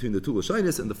difference between the two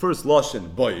Lashonis? And the first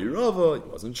Lashon, Bayi Rava, he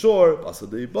wasn't sure,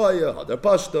 Basadi Baya, Hadar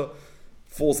Pashta,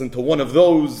 falls into one of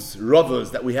those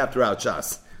Ravas that we have throughout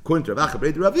Shas. According to Rav Acha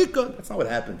Breder Rav Ika, that's not what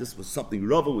happened. This was something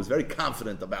Rava was very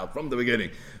confident about from the beginning.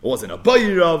 It wasn't a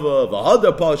Bayi Rava,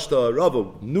 Vahada Pashta.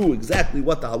 Rava knew exactly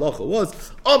what the halacha was.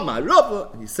 On my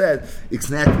Rava, he said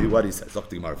exactly what he said.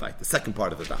 The second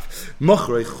part of the daf.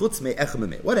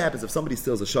 What happens if somebody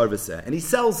steals a sharveseh and he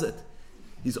sells it?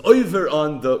 He's over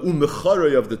on the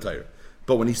umecharei of the Torah.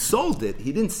 But when he sold it,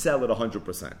 he didn't sell it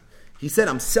 100%. He said,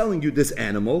 I'm selling you this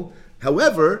animal.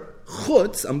 However,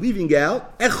 chutz, I'm leaving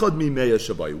out echad mimeya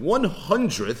shabai,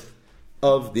 1/100th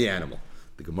of the animal.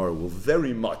 The Gemara will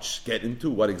very much get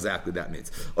into what exactly that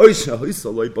means. Or there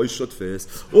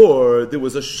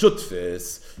was a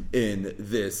shutfis in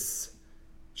this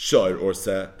shor or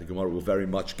seh. The Gemara will very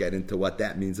much get into what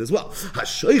that means as well.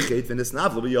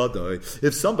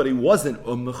 If somebody wasn't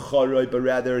a mecharoi, but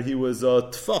rather he was a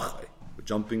tfachai,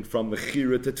 jumping from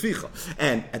mechira to tficha.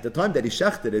 And at the time that he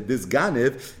shechted it, this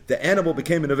ganiv, the animal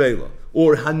became an avela,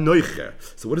 or hanoicher.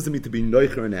 So what does it mean to be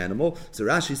noicher an animal? So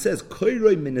Rashi says,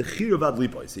 koiroi menechira vad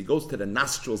lipois. He goes to the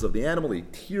nostrils of the animal, he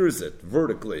tears it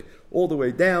vertically, all the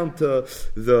way down to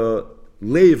the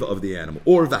lave of the animal.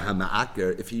 Or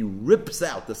vahama'aker, if he rips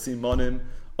out the simonim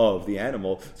of the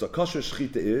animal. So kosher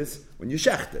shchita is when you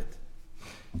shecht it.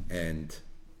 And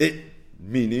it,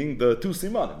 meaning the two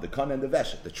simanim, the kan and the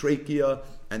veshet, the trachea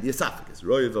and the esophagus,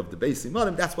 roiv of the base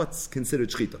simanim, that's what's considered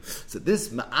shchita. So this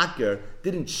ma'aker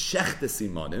didn't shech the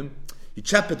simanim, he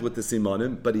chapped it with the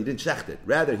simanim, but he didn't shecht it.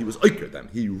 Rather, he was oiker them.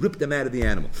 He ripped them out of the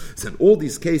animal. So in all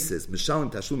these cases, mishalim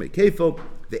tashlume kefo,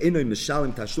 ve'enoi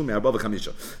mishalim tashlume Bava Kama.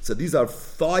 So these are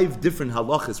 5 different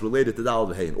halachas related to dal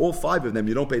v'hei. And all 5 of them,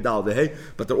 you don't pay dal v'hei,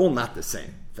 but they're all not the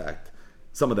same. In fact,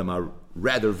 some of them are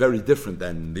rather very different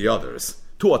than the others.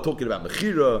 2 are talking about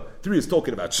mechira, 3 is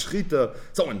talking about shchita.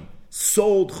 Someone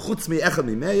sold chutz mi echad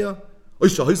mimeya, and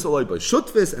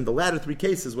the latter 3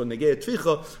 cases when they gave a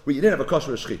tficha, where you didn't have a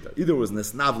kosher shchita. Either it was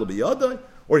nesnavla biyadai,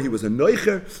 or he was a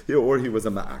noicher, or he was a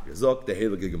ma'aker. Zok the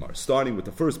Heilige Gemara. Starting with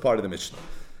the first part of the Mishnah.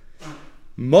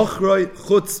 Machroi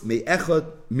chutz mi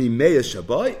echad mimeya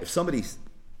shabai. If somebody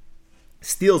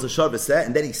steals a sharveseh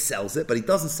and then he sells it, but he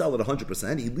doesn't sell it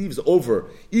 100%. He leaves over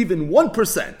even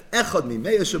 1%. Echad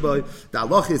mimeya shabai. The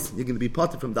halach is you're going to be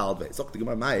parted from dal vei. Zok the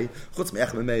Gemara mai chutz mi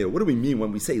echad mimeya. What do we mean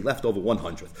when we say left over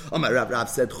 100th? Amar Rav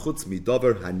said chutz mi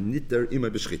davar haniter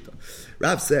imay b'shchita.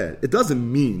 Rav said it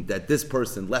doesn't mean that this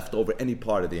person left over any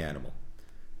part of the animal.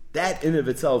 That in of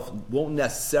itself won't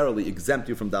necessarily exempt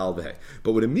you from dal vei.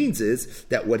 But what it means is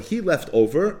that what he left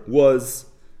over was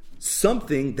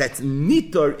something that's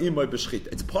nitar imay b'shchita.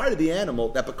 It's part of the animal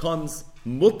that becomes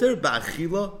mutter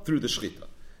ba'achila through the shchita,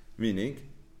 meaning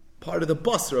part of the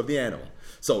basar of the animal.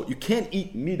 So you can't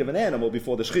eat meat of an animal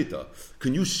before the shchita.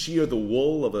 Can you shear the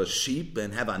wool of a sheep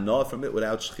and have anah from it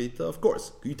without shchita? Of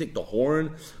course. Can you take the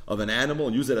horn of an animal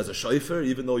and use it as a shofar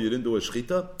even though you didn't do a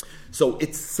shchita? So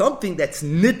it's something that's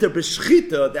nitar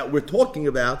b'shchita that we're talking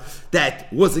about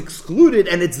that was excluded,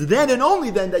 and it's then and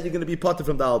only then that you're going to be parted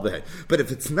from the al v'hei. But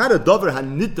if it's not a davar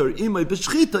hanitar imay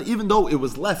b'shchita, even though it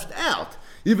was left out,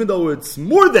 even though it's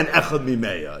more than echad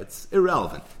mimeya, it's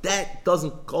irrelevant. That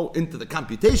doesn't go into the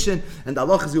computation, and the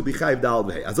halach is you'll be chayiv dal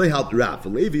v'hei. As I helped Rav,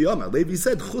 Levi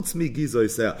said, chutz mi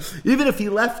gizoy. Even if he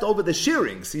left over the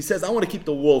shearings, he says, I want to keep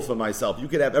the wool for myself. You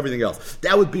could have everything else.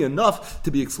 That would be enough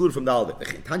to be excluded from dal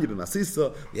v'hei.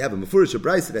 We have a mefurish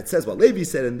brayso that says what Levi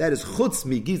said, and that is chutz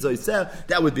mi gizoy.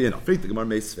 That would be enough. The Gemara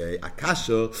meisvei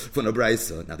akasha from a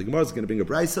brayso. Now the Gemara is going to bring a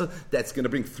brayso that's going to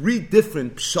bring 3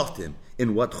 different pshatim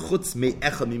in what chutz me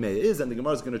echad mimei is, and the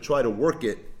Gemara is going to try to work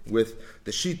it with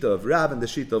the shita of Rav and the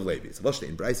shita of Levi.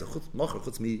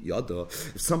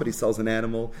 If somebody sells an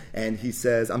animal and he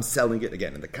says, I'm selling it,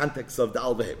 again, in the context of the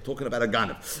alveheh, we're talking about a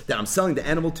ganav, that I'm selling the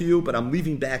animal to you, but I'm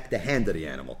leaving back the hand of the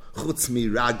animal. Chutz mi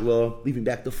ragla, leaving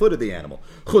back the foot of the animal.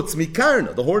 Chutz mi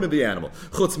karna, the horn of the animal.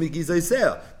 Chutz mi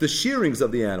gizayseah, the shearings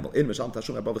of the animal. In Misham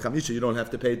Tashum Bava Kama, you don't have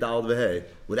to pay the alveheh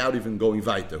without even going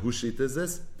weiter. Whose shita is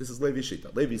this? This is Levi's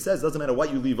shita. Levi says, doesn't matter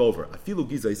what you leave over. Afilu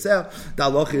gizayseh, the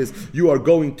halacha is you are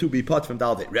going to be part from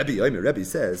Dalvei. Rebbe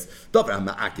says, something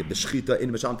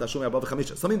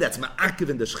that's ma'akiv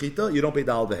in the shchita, you don't pay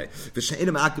Dalvei.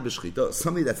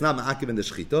 Something that's not ma'akiv in the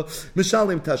shchita,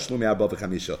 mishalim tashlumi arba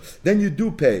v'chamisha. Then you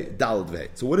do pay Dalvei.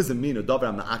 So what does it mean, a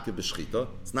davar ma'akiv b'shchita?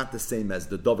 It's not the same as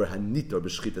the davar hanitor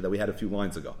b'shchita that we had a few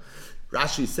lines ago.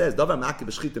 Rashi says, davar ma'akiv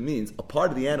b'shchita means a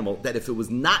part of the animal that if it was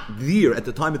not there at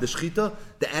the time of the shchita,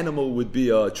 the animal would be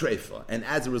a treifa. And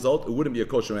as a result, it wouldn't be a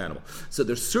kosher animal. So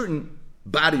there's certain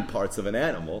body parts of an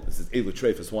animal, this is Elu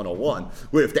Treifus 101,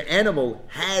 where if the animal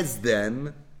has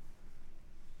them,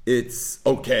 it's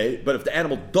okay, but if the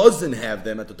animal doesn't have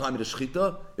them at the time of the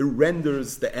shechita, it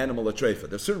renders the animal a treifa.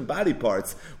 There's certain body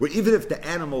parts where even if the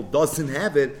animal doesn't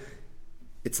have it,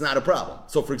 it's not a problem.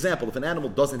 So for example, if an animal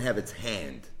doesn't have its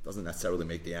hand, doesn't necessarily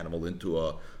make the animal into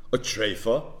a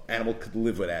treifa. Animal could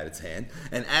live without its hand.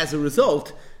 And as a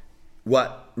result,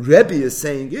 what Rebbe is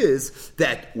saying is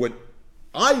that when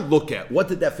I look at what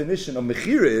the definition of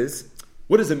mechira is,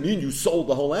 what does it mean you sold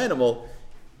the whole animal?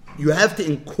 You have to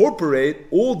incorporate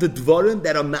all the dvarim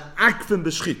that are ma'akvim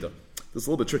b'shchita. This is a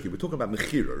little bit tricky. We're talking about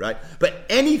mechira, right? But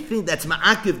anything that's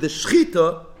ma'akiv the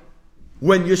shchita,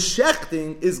 when you're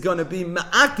shechting, is going to be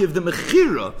ma'akiv the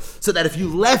mechira, so that if you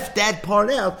left that part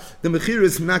out, the mechira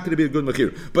is not going to be a good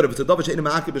mechira. But if it's a davar she'ein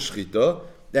ma'akiv b'shchita,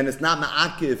 then it's not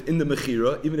ma'akiv in the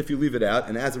mechira, even if you leave it out,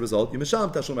 and as a result, you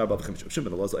mishalim tashlum arba v'chamisha.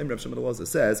 Shimon Elazar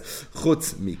says,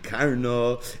 chutz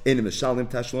mikarno ein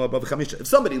mishalim tashlum arba v'chamisha. If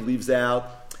somebody leaves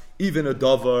out even a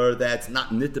davar that's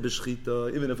not nita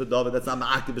b'shchita, even if a davar that's not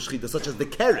ma'akiv b'shchita, such as the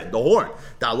keren, the horn,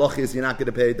 the halach is you're not going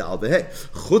to pay the alvehei.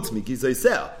 Chutz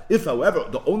mikizayseh. If, however,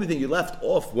 the only thing you left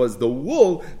off was the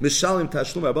wool, mishalim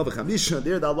tashlum arba v'chamisha,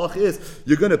 there the halach is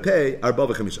you're going to pay arba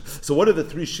v'chamisha. So what are the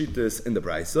three shitas in the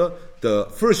brisa? The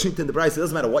first shita in the brisa, it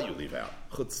doesn't matter what you leave out.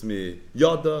 Chutz mi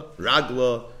yada,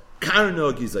 ragla,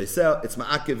 karno, gizayseh, it's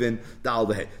ma'akiv in the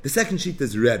alvehei. The second shita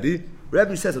is Rebbe.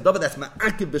 Rebbe says a davar that's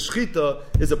ma'akiv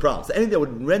b'shchita is a problem. So anything that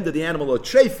would render the animal a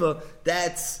treifa,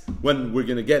 that's when we're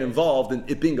going to get involved in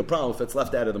it being a problem if it's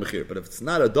left out of the mechir. But if it's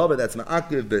not a davar that's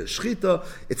ma'akiv b'shchita,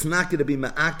 it's not going to be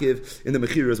ma'akiv in the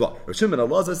mechir as well. Rav Shimon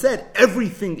Elazar said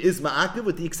everything is ma'akiv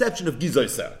with the exception of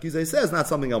gizayseh. Gizayseh is not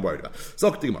something I'm worried about.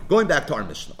 So going back to our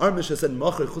Mishnah. Our Mishnah said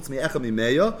macher chutz mi'echa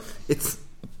mimeya.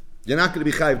 You're not going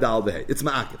to be chayiv da'al behay. It's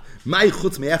ma'akiv. Mai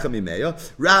chutz me'echa mimeya.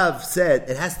 Rav said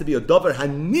it has to be a davar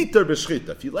hanitar b'shchita.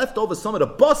 If you left over some of the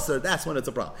basar, that's when it's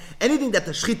a problem. Anything that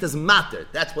the shchita is matter,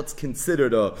 that's what's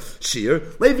considered a shear.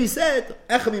 Levi said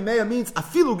echa mimeya means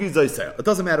afilu gizayseh. It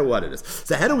doesn't matter what it is.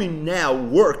 So how do we now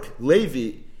work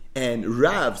Levi and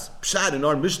Rav's pshat and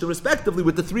our Mishnah respectively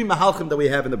with the three mahalchim that we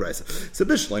have in the brisa? So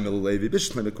Bishleim Levi,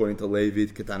 Bishleim according to Levi,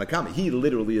 Tana Kama. He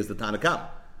literally is the Tana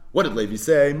Kama. What did Levi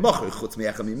say? Doesn't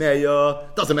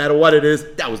matter what it is.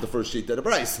 That was the first sheet of the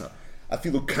brisa.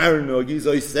 Afilu karno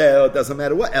gizoisel. Doesn't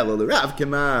matter what. Elo Rav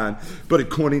Kaman. But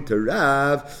according to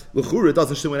Rav, l'chura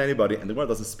doesn't shtim with anybody, and the Gemara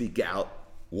doesn't speak out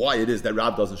why it is that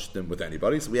Rav doesn't shtim with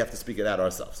anybody. So we have to speak it out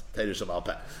ourselves.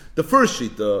 The first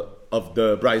sheet of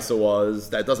the brisa was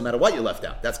that it doesn't matter what you left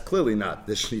out. That's clearly not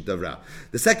the sheet of Rav.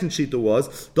 The second sheet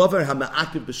was davar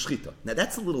hama'akiv b'shchita. Now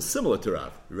that's a little similar to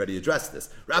Rav. We already addressed this.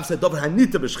 Rav said davar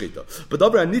hanita b'shchita, but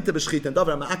davar hanita b'shchita and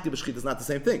davar hama'akiv b'shchita is not the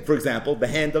same thing. For example, the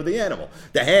hand of the animal.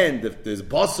 The hand, if there's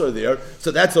basar there,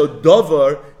 so that's a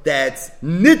davar that's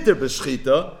nita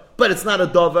b'shchita, but it's not a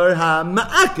davar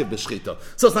hama'akiv b'shchita.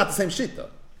 So it's not the same shita.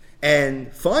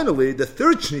 And finally, the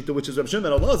third shnita, which is Rav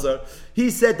Shimon Elazar,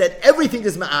 he said that everything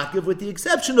is ma'akiv with the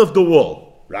exception of the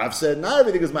wool. Rav said not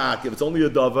everything is ma'akiv; it's only a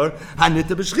davar hanita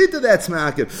b'shchita that's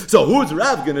ma'akiv. So who's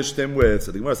Rav going to shtim with?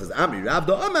 So the Gemara says, "Ami Rav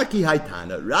do amaki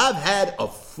haytana." Rav had a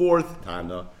fourth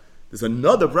tana. There's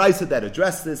another brisa that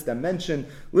addressed this, that mentioned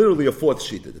literally a fourth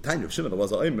shita. The Tanya of Shimon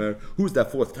Elazar Omer, who's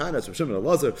that fourth Tanya? It's Rav Shimon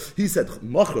Elazar. He said,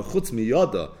 "Macher chutz mi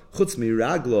yada, chutz mi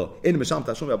ragla, ein misham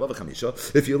tashum v'abava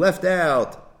chamisha." If you left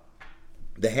out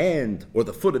the hand or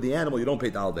the foot of the animal, you don't pay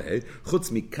dal behay. Chutz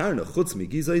mi karna, chutz mi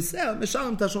gizayseh,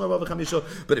 mishalim tashum arba v'chamisha.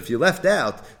 But if you left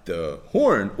out the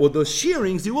horn or the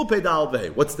shearings, you will pay dal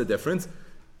behay. What's the difference?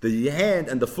 The hand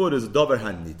and the foot is davar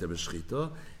hanita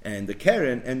b'shchita, and the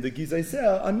keren and the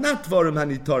gizayseh are not dvarim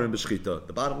hanitarim b'shchita.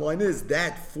 The bottom line is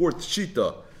that fourth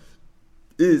shita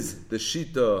is the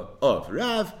shita of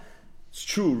Rav. It's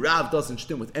true, Rav doesn't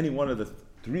shtim with any one of the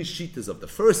three shitas of the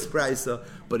first brisa,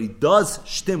 but he does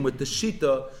shtim with the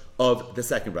shita of the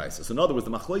second brisa. So in other words,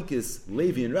 the machloikis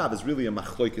Levi and Rav is really a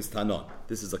machloikis Tanon.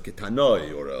 this is a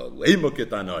ketanoi or a lema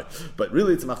ketanoi. But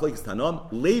really it's a machlekes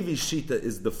tanom. Levi shita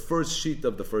is the first shita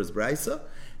of the first brisa,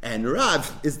 and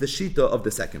Rav is the shita of the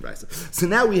second brisa. So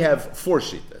now we have 4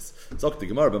 shitas. So the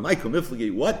Gemara, but Michael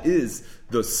Miflegi, what is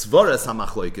the svaras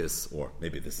hamachlekes, or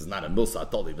maybe this is not a milsa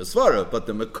atoli v'svara, but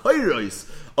the mekoros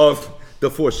of the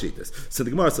 4 shitas. So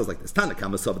the Gemara says like this: Tana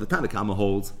Kama, so the Tana Kama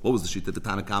holds. What was the shita of the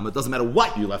Tana Kama? It doesn't matter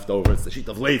what you left over; it's the shita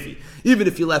of Levi. Even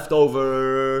if you left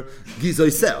over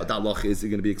gizoiseh, that loch is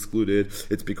going to be excluded.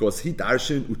 It's because he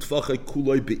darshin utfachay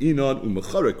kuloi beinon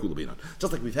umecharei kuloi beinon.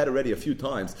 Just like we've had already a few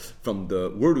times from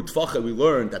the word utfachay, we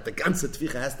learned that the ganze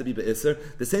tficha has to be beiser.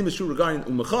 The same is true regarding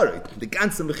umecharei. The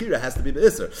ganze mechira has to be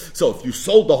beiser. So if you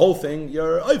sold the whole thing,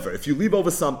 you're over. If you leave over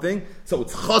something, so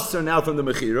it's chaser now from the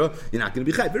mechira, you're not going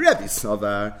to be chayv. Rebbe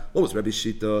Savar, what was Rebbe's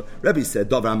shita? Rebbe said,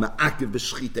 "Davar ma'akiv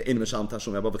b'shchita in mesham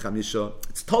tashum Bava Kama."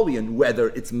 It's totally in whether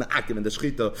it's ma'akiv in the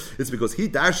shchita. It's because he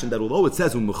darshan that although it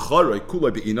says umecharei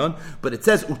kuloi beinon, but it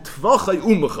says utvachay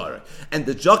umecharei, and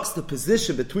the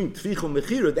juxtaposition between tficha and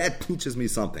mechira, that teaches me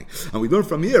something. And we learn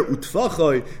from here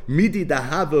utvachay midi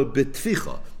dahava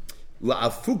betficha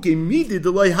la'afuke midi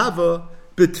deloi hava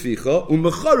betficha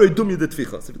umecharei dumya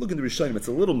detficha. So if you look in the Rishonim, it's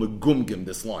a little megumgim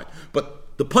this line, but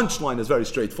the punchline is very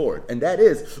straightforward, and that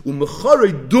is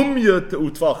umecharei dumya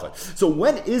te'utfachay. So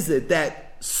when is it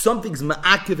that something's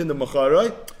ma'akiv in the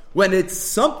mecharei? When it's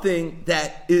something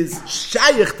that is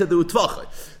shayich to the utfachay.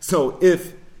 So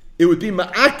if it would be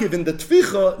ma'akiv in the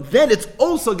tficha, then it's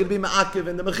also going to be ma'akiv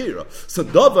in the mechira. So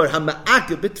davar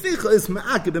ha-ma'akiv betficha is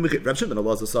ma'akiv in the mechira. Rav Shimon ben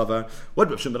Elazar savar. What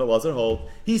Rav Shimon ben Elazar hold?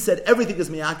 He said everything is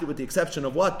ma'akiv with the exception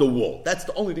of what? The wall. That's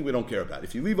the only thing we don't care about.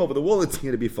 If you leave over the wall, it's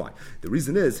going to be fine. The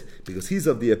reason is because he's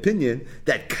of the opinion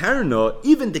that karna,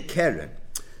 even the keren,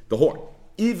 the horn,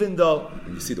 even though,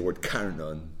 and you see the word karna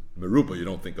and Meruba, you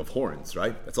don't think of horns,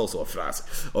 right? That's also a phrase.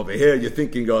 Over here, you're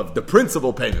thinking of the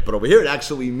principal payment, but over here, it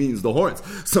actually means the horns.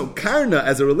 So, karna,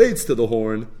 as it relates to the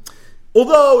horn,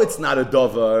 although it's not a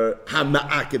davar,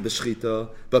 ha-ma'akev b'shchita,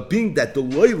 but being that the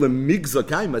loyle migza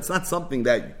kaima, it's not something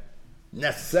that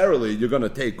necessarily you're going to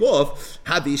take off,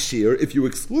 havi shear. If you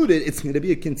exclude it, it's going to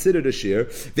be considered a shear.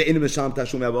 You're not going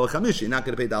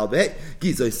to pay the alveh.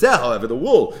 However, the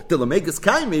wool, the lamegas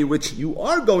kaimi, which you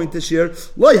are going to shear,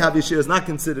 loy havi shear is not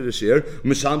considered a shear,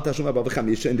 and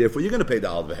therefore you're going to pay the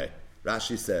alveh.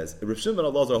 Rashi says, Rav Shimon ben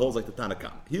Elazar holds like the Tana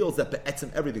Kama. He holds that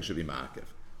be'etzim everything should be ma'akev.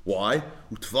 Why?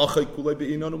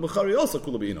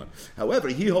 However,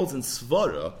 he holds in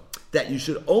svara that you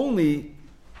should only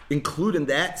include in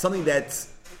that something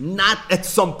that's not at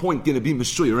some point going to be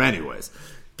meshuyah anyways.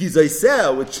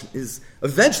 Gizayseh, which is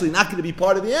eventually not going to be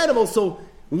part of the animal, so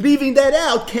leaving that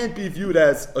out can't be viewed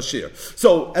as a shear.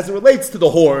 So, as it relates to the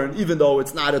horn, even though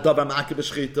it's not a davar ma'akev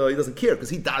b'shchita, he doesn't care because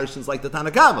he darshans like the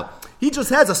Tana Kama. He just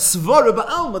has a svara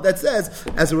ba'alma that says,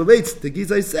 as it relates to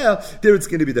Gizayseh, there it's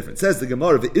going to be different. It says the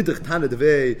Gemara, v'idich tana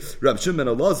devei Rav Shimon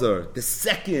ben Elazar, the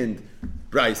second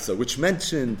brisa, which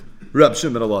mentioned Rav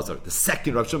Shimon ben Elazar, the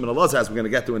second Rav Shimon ben Elazar, as we're going to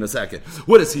get to in a second.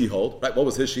 What does he hold? Right? What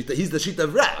was his shita? He's the shita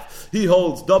of Rav. He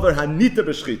holds davar hanita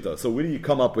b'shchita. So where do you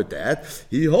come up with that?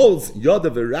 He holds yada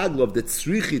v'ragla of the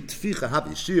tzrichi tficha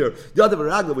havishir. Yada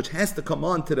v'ragla, which has to come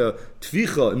on to the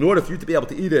tficha in order for you to be able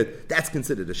to eat it. That's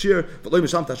considered a shear. But loy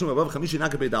misham tashum avav chamishi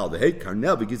not going to be dal. The hey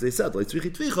karnel v'gizay like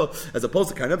tzrichi tficha, as opposed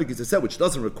to karnel v'gizay which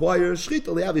doesn't require shchita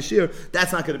lehavishir.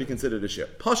 That's not going to be considered a shear.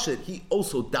 Pashit, he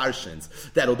also darshans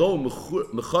that although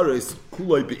mechara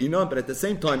kuloi be'inon, but at the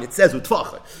same time it says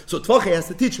utfachay. So utfachay has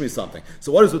to teach me something.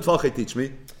 So what does utfachay teach me?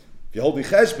 If you hold me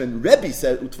cheshbon, Rebbe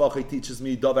said utfachay teaches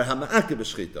me davar hama'akev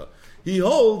b'shchita. He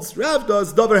holds, Rav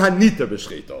does davar hanita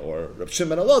b'shchita, or Rav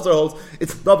Shimon ben Elazar holds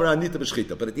it's davar hanita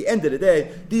b'shchita. But at the end of the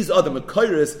day, these are the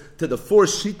mekayres to the 4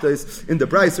 shitas in the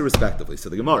brisa respectively. So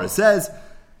the Gemara says,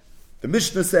 the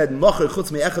Mishnah said macher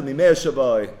chutz me'echad mimei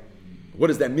shavai. What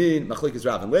does that mean? Machlekes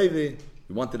Rav and Levi.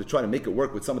 We wanted to try to make it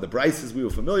work with some of the brises we were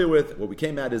familiar with. What we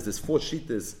came at is this 4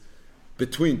 shitas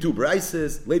between 2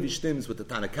 brises. Levi shtims with the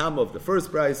Tana Kama of the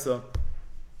first brisa,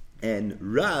 and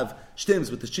Rav shtims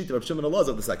with the shita of Shimon Elazar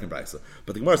of the second brisa.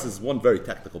 But the Gemara says one very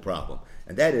technical problem,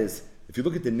 and that is, if you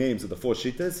look at the names of the 4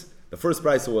 shitas, the first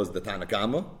brisa was the Tana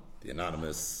Kama, the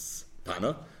anonymous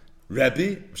Tana,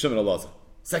 Rebbe, Shimon Elazar.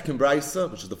 Second brisa,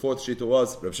 which is the 4th shita,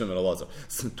 was Rav Shimon ben Elazar.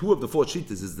 So 2 of the 4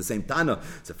 shitas is the same Tana.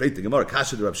 It's afraid the Gemara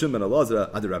kasha to Rav Shimon ben Elazar,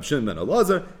 other Rav Shimon ben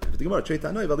Elazar. But the Gemara trei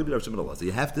Tana, Rav Shimon ben Elazar.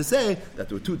 You have to say that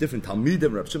there were 2 different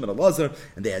Talmidim, Rav Shimon ben Elazar,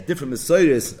 and they had different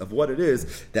messiahs of what it is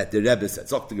that the Rebbe said.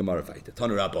 Zok the Gemara fight.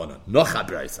 Tana Rabbana, nocha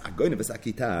brisa. Agoyin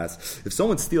v'sakitas. If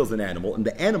someone steals an animal and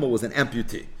the animal was an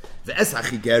amputee,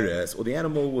 or the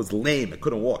animal was lame, it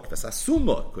couldn't walk,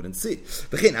 couldn't see.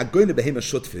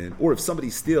 Or if somebody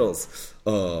steals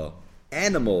an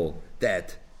animal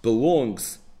that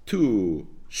belongs to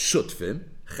Shutfin,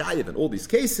 Chayiv in all these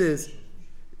cases,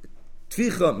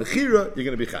 Tvicha, Mechira, you're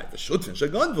going to be Chayiv. Shutfin,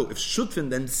 Shaganvu. If Shutfin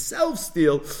themselves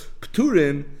steal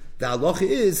Pturim, the halacha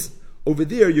is, over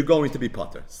there you're going to be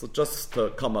Pater. So just to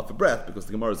come up for breath, because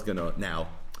the Gemara is going to now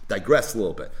digress a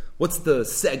little bit. What's the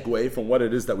segue from what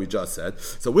it is that we just said?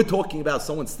 So we're talking about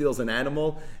someone steals an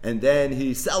animal and then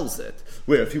he sells it.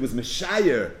 Where if he was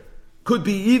Meshayer, could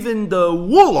be even the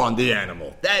wool on the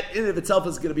animal. That in and of itself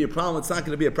is going to be a problem. It's not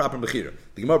going to be a proper mechira.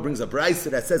 The Gemara brings a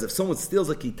brayso that says if someone steals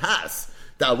a kitas,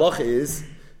 the halacha is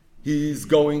he's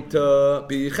going to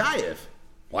be chayiv.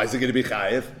 Why is he going to be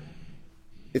chayiv?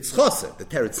 It's chosser. The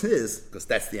teretz is because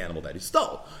that's the animal that he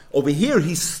stole. Over here,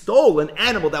 he stole an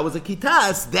animal that was a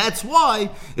kitas. That's why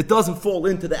it doesn't fall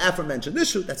into the aforementioned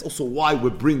issue. That's also why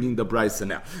we're bringing the brayso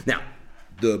now. Now,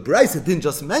 the brayso didn't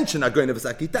just mention agoyin of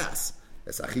kitas.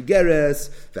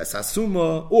 Vesachigeres,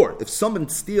 vesasuma, or if someone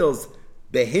steals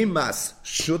behemas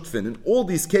shutfin, in all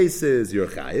these cases you're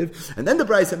chayiv, and then the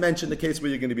Brayso mentioned the case where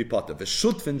you're going to be pater.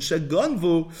 Veshutfin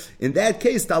sheganvu, in that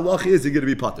case the halacha is you're going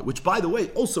to be pater, which by the way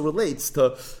also relates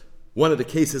to one of the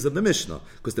cases of the Mishnah,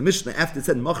 because the Mishnah after it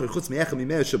said macher chutz me'echem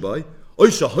imeh shabai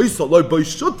oisha hoisa loy boy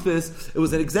shutfis, it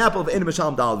was an example of ein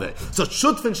mishalem dalvei. So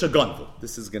shutfin shaganvu,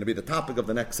 this is going to be the topic of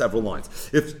the next several lines.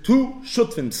 If two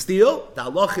shutfin steal, the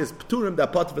halach is pturim da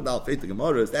pater v'dalvei. The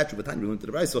Gemara is that true, but time we learned to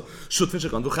the Brayso shutfin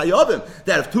shaganvu chayavim,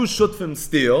 that if two shutfin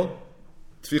steal,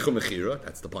 Tvicha Mechira,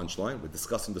 that's the punchline. We're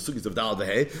discussing the sugis of Dal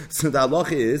V'Hei. So the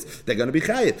halacha is they're going to be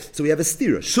chayiv. So we have a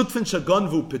stira. Shutfin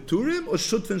shaganvu peturim or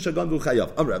shutfin shaganvu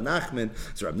chayav. Rav Nachman.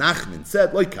 So Rav Nachman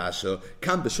said, "Loi kasha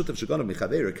kam b'shutav shaganav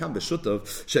mechaveira kam b'shutav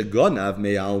shaganav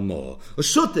me'almo." A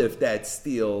shutav that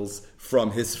steals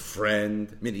from his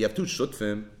friend. Meaning you have two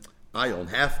shutfim. I own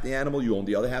half the animal. You own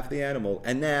the other half of the animal.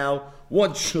 And now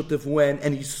one shutav went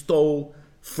and he stole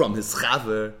from his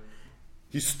chaver.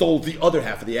 He stole the other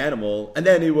half of the animal, and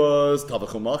then he was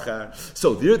tavachum machar.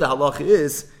 So there the halacha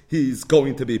is, he's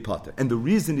going to be pater. And the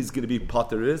reason he's going to be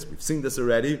pater is, we've seen this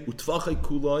already, utvachai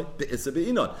kuloi be'isa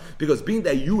be'inon. Because being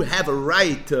that you have a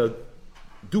right to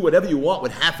do whatever you want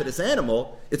with half of this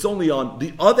animal, it's only on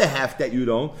the other half that you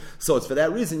don't. So it's for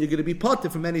that reason you're going to be pater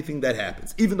from anything that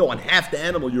happens. Even though on half the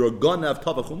animal you're a gun of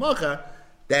tavachum machar,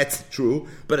 that's true,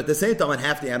 but at the same time on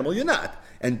half the animal you're not.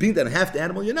 And being that on half the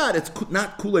animal you're not, it's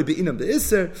not kulei be'inam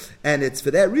be'isser, and it's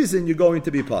for that reason you're going to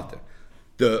be pater.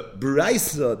 The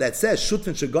Brayso that says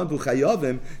shutfin shaganvu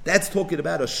chayavim, that's talking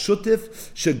about a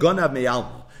shutif shaganav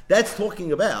me'almo. That's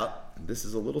talking about, and this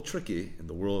is a little tricky in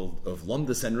the world of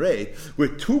Lundus and Ray, where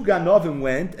two ganovim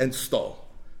went and stole.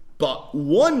 But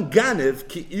one ganev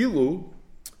ki'ilu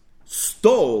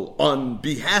stole on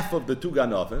behalf of the two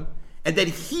ganovim, and then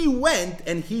he went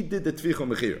and he did the tvicha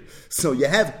mechir. So you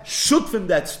have shutfim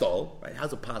that stole, right?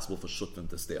 How's it possible for shutfim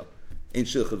to steal? Ain't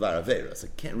shilchad v'aravera. So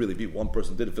it can't really be one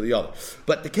person did it for the other.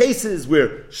 But the cases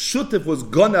where shutif was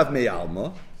gonav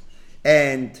me'alma,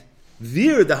 and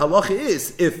there the halacha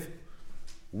is, if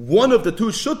one of the two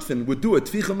shutfim would do a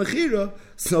tvicha mechira,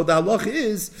 so the halacha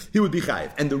is, he would be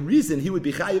chayiv. And the reason he would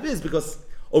be chayiv is because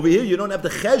over here, you don't have the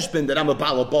cheshbon that I'm a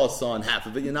balabas on half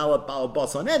of it. You're not a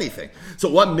balabas on anything. So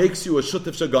what makes you a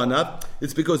shutif shaganav?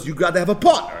 It's because you got to have a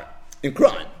partner in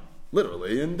crime.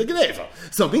 Literally, in the Geneva.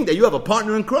 So being that you have a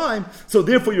partner in crime, so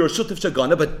therefore you're a shutif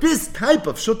shaganav, but this type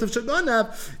of shutif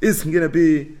shaganav is going to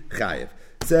be chayiv.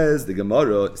 Says the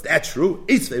Gemara, is that true?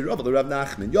 You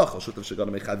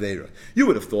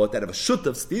would have thought that if a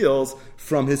shutav steals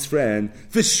from his friend,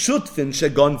 v'shutfin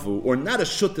sheganvu, or not a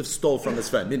shutav stole from his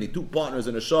friend, meaning two partners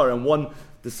in a shar and one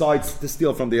decides to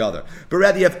steal from the other. But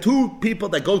rather you have two people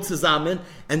that go tzazamen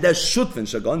and they're shutfin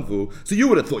shaganvu. So you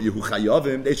would have thought Yehu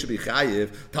chayavim, they should be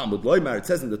chayiv. Talmud loymar, it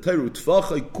says in the Torah,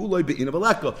 utvachai kuloi be'inav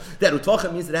alakla. That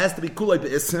utvacha means it has to be kuloi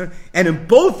be'isr, and in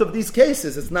both of these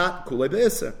cases it's not kuloi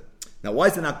be'isr. Now, why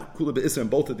is it not kula be'isr in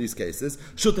both of these cases?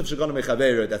 Shutaf shaganu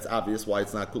mechaveira, that's obvious why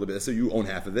it's not kula be'isr, you own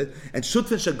half of it. And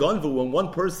shutaf shaganvu, when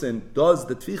one person does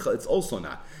the tvicha, it's also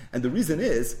not. And the reason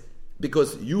is,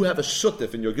 because you have a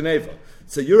shutaf in your geneva.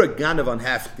 So you're a ganav on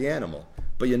half of the animal,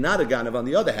 but you're not a ganav on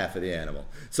the other half of the animal.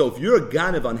 So if you're a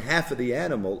ganav on half of the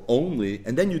animal only,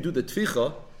 and then you do the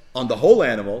tvicha on the whole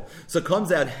animal, so it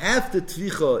comes out half the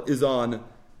tvicha is on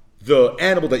the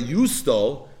animal that you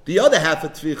stole, the other half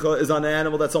of tvicha is on an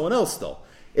animal that someone else stole.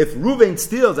 If Ruvain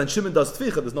steals and Shimon does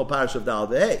tvicha, there's no parish of Dal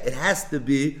V'Hei. It has to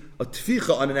be a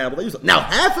tvicha on an animal that you stole. Now,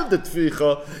 half of the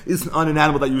tvicha is on an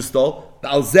animal that you stole.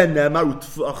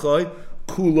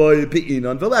 kuloi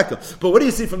be'inan veleka. But what do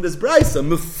you see from this brisa?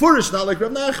 Mefurish, not like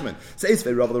Rav Nachman. Says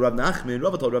Rav Nachman.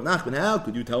 Rav told Rav Nachman, how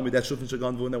could you tell me that shufin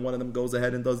shaganvu and then one of them goes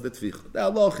ahead and does the tficha? The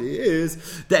halacha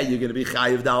is that you're going to be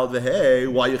chayiv dal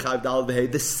v'hei. Why you chayiv dal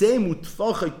v'hei? The same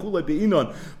utfacha kuloi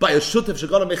be'inan by a shutef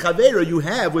shaganam mechavera you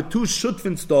have with two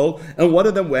shutfin stole and one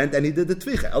of them went and he did the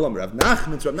tficha. Elam Rav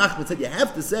Nachman said you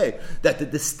have to say that the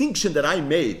distinction that I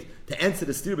made to answer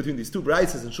the steer between these two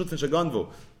brises and shutfin shaganvu.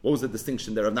 What was the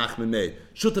distinction that Rav Nachman made?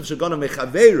 Shutf shaganvu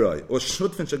mechaveroi or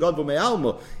shutfin shaganvu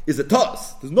me'alma is a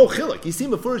toss. There's no chiluk. You see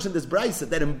mefurish in this brise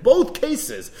that in both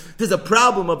cases there's a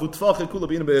problem of utfacha kula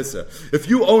b'ina be'isser. If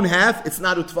you own half, it's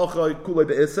not utfacha kula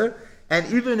be'isser, and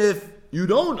even if you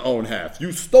don't own half,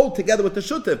 you stole together with the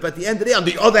shutf. But at the end of the day, on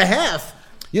the other half,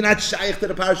 you're not shaykh to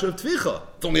the parasha of tficha.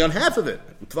 It's only on half of it.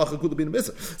 Utfacha kula b'ina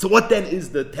be'isser. So what then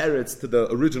is the teretz to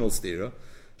the original stira?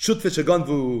 Shutf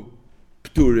shaganvu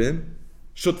pturim.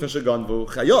 Shutfin shaganvu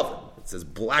chayov. It's as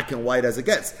black and white as it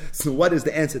gets. So what is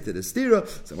the answer to the stira?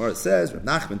 So it says, Rav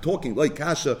Nachman talking, Loi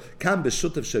kasha, kam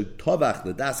b'shutav she'tovach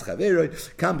l'das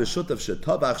chaveroi, kam b'shutav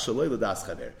she'tovach she'loi l'das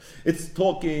chaver. It's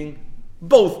talking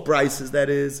both prices, that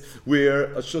is,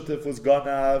 where a shutaf was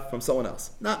ganav from someone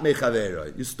else. Not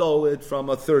mechaveroi. You stole it from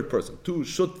a third person. Two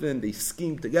shutfin, they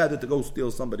schemed together to go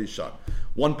steal somebody's shot.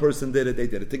 One person did it, they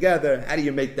did it together. How do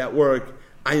you make that work?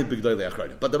 Ayin b'gdolei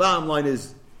achronim. But the bottom line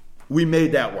is, we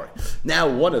made that work. Now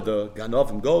one of the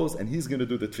ganovim goes and he's going to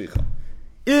do the tficha.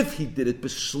 If he did it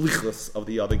b'shlichus of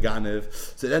the other ganev,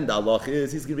 so then the halach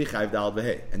is he's going to be chayv dal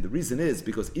v'hei. And the reason is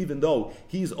because even though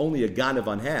he's only a ganev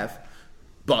on half,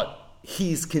 but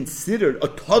he's considered a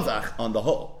tovach on the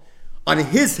whole. On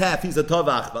his half he's a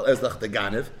tovach v'lezdach the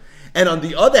ganev, and on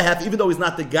the other half, even though he's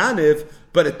not the ganev,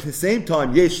 but at the same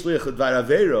time, yesh shlich dvar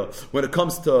avera when it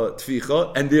comes to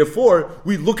tficha, and therefore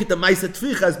we look at the ma'aseh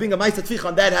tficha as being a ma'aseh tficha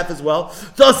on that half as well.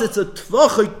 Thus, it's a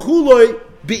tfachai kuloi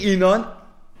be'inan.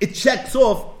 It checks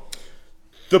off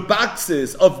the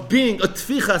boxes of being a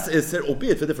tfichas iser,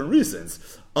 albeit for different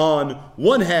reasons. On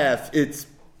one half, it's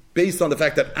based on the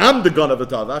fact that I'm the gun of a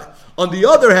tavach. On the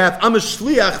other half, I'm a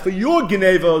shliach for your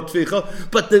geneva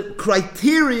tficha. But the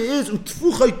criteria is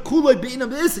utfuchay kulay be'ina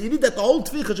be'isser. You need that the whole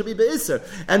tficha should be be'isser,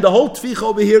 and the whole tficha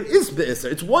over here is be'isser.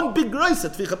 It's one big grace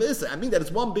at tficha be'isser. I mean that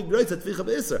it's one big grace at tficha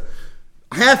be'isser.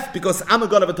 Half because I'm a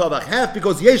god of a tovach, half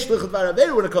because yesh lichat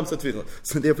v'araveru when it comes to tficha.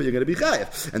 So therefore you're going to be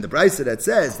chayav. And the brisa that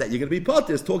says that you're going to be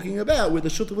potter is talking about where the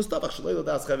shutta was tovach, shleilo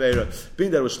das chavera.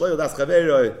 Being that it was shleilo das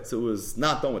chavera, so it was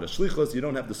not done with a shlichus, you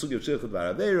don't have the sugi of shlichat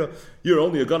v'araveru, you're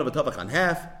only a god of a tovach on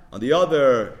half. On the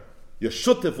other, your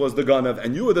shuttif was the ganav,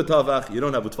 and you were the tavach. You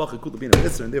don't have utfach kula being a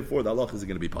mitzvah, and therefore the halach is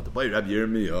going to be potter. By Rabbi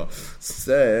Yirmiyah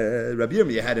said, Rabbi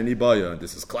Yirmiyah had an ibaya, and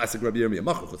this is classic Rabbi Yirmiyah.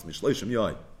 Machachutz mishleishim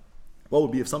yai. What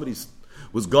would be if somebody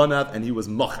was gone out and he was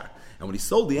mocher? And when he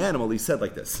sold the animal, he said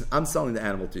like this: I'm selling the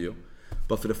animal to you,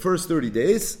 but for the first 30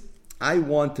 days, I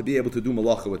want to be able to do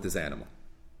malacha with this animal.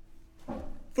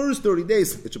 First 30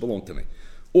 days, it should belong to me.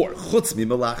 Or chutz mi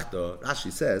melachta.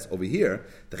 Rashi says over here,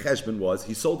 the cheshbon was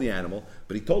he sold the animal,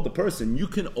 but he told the person, you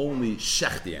can only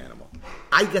shech the animal.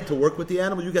 I get to work with the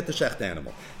animal, you get to shech the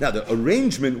animal. Now the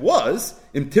arrangement was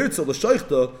im tirtza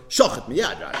l'shoichta shochet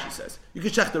miyad. Rashi says you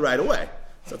can shech it right away.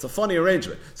 So it's a funny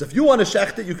arrangement. So if you want to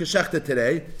shecht it, you can shecht it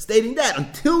today, stating that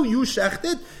until you shecht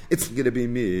it, it's going to be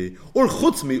me. Or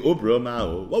chutz mi ubra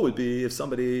ma'u. What would be if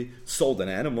somebody sold an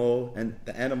animal and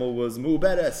the animal was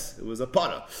mu'beres, it was a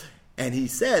potter. And he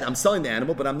said, I'm selling the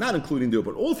animal, but I'm not including the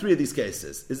ubra. All three of these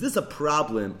cases, is this a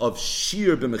problem of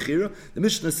shir b'mechira? The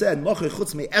Mishnah said, Mocher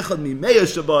chutz mi echad mi meya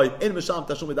shabai, ein misham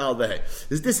tashum idal vehe.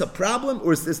 Is this a problem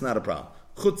or is this not a problem?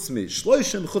 Chutz mi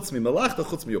shloishim, chutz mi melachta,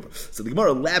 chutz mi ubra. So the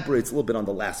Gemara elaborates a little bit on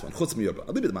the last one. Chutz mi ubra.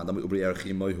 According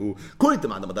to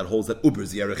the Mandam that holds that uber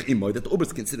is yerech imoy, that the uber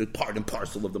is considered part and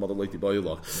parcel of the mother loyti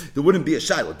bayilach. There wouldn't be a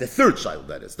shiloh. The third shiloh,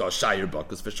 that is, the shire buck,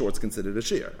 because for sure it's considered a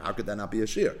shear. How could that not be a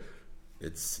shear?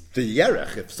 It's the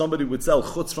yerech. If somebody would sell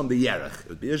chutz from the yerech, it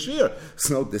would be a shear.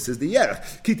 So this is the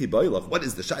yerech. Kiti bailach. What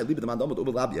is the shaila? The mandam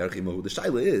ubel lav yerech imahu. The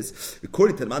shaila is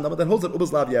according to the mandam that holds that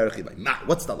ubel lav yerech imahu.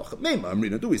 What's the halacha? Meima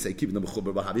amrina. Do we say keeping the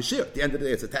mechuber b'havi shear? At the end of the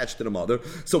day, it's attached to the mother,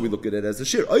 so we look at it as a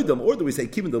shear. Oidam, or do we say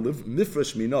keeping the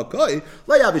mifresh mina kai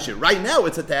layavi shear? Right now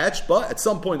it's attached, but at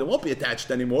some point it won't be attached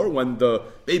anymore when the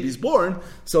baby's born.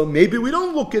 So maybe we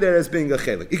don't look at it as being a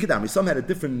chelik. Ikidami. Some had a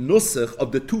different nusach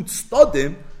of the two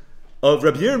stadim of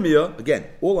Rabbi Yirmiyah, again,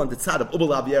 all on the tzad of Ubal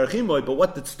Lav Yerech Imoy, but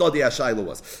what the study Ashayla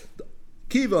was.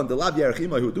 Kiva on the Lav Yerech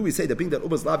Imoy, who do we say that being that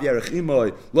Ubal Lav Yerech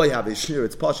Imoy, lo have a shear,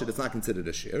 it's pashut, it's not considered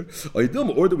a shear. Or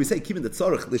do we say, Kiva the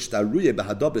tzarech lishtaruye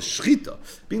behadab shchita,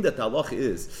 being that the halach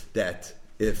is that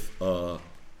if a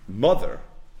mother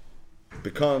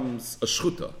becomes a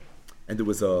shchuta, and there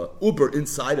was a uber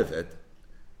inside of it,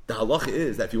 The halacha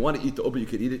is that if you want to eat the uber, you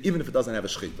could eat it, even if it doesn't have a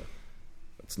shechita.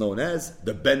 It's known as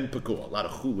the ben pekua. A lot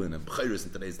of chulin and b'chayris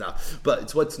in today's daf, but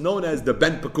it's what's known as the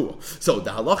ben pekua. So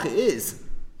the halacha is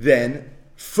then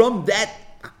from that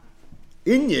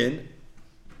inyan,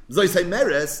 zoysay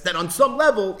meres, that on some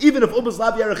level, even if uber's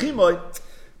lav yarachimoy,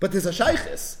 but there's a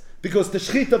shayches. Because the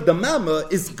shechit of the mama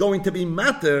is going to be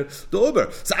matter the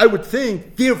uber. So I would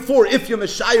think, therefore, if you're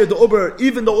meshayir the uber,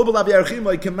 even though uber lav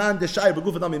yarachimoy command the shayir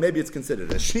b'gufadami, maybe it's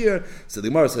considered a shir. So the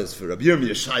Gemara says for Rabbi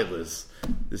Yirmiyah shaylas,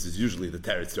 this is usually the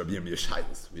teretz Rabbi Yirmiyah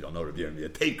shaylas. We don't know Rabbi Yirmiyah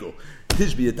teiko.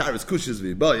 Tishbi yataris kushes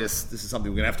v'bayis. This is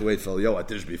something we're going to have to wait for Yoah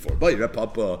Tishbi for. But Rav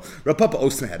Papa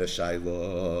also had a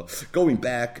shayla. Going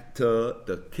back to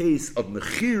the case of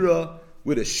mechira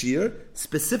with a shir,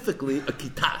 specifically a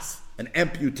kitas. An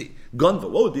amputee. Gunva,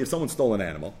 what would be if someone stole an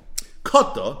animal?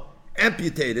 Kata,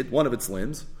 amputated one of its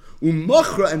limbs,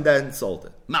 umachra, and then sold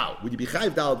it. Now, would you be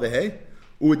chayiv dal v'hei,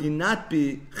 or would you not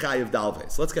be chayiv dal v'hei?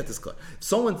 So let's get this clear. If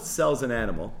someone sells an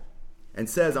animal and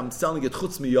says, I'm selling it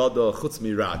chutz mi yada, chutz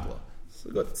mi ragla. So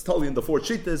good. It's totally in the four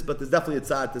shittas, but there's definitely a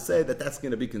tzad to say that that's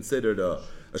going to be considered a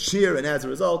shear, and as a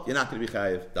result, you're not going to be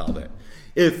chayiv dal v'hei.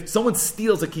 If someone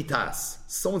steals a kitas,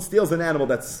 someone steals an animal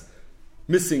that's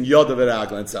missing yoda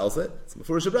v'ragla and sells it, it's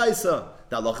mefurish braisa.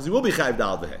 The halach is you will be chayiv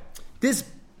dal v'hei. This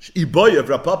iboy of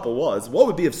Rav Papa was, what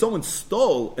would be if someone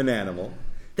stole an animal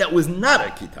that was not a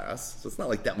kitas, so it's not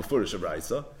like that mefurish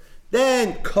braisa,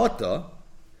 then kata,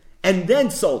 and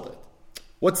then sold it.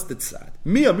 What's the tzad?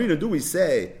 Mi amrina, do we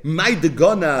say my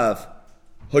degonav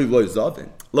hoy loy zavin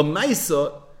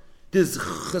lamaisa? There's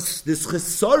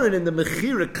chesaron in the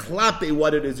mechira klape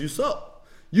what it is you sold.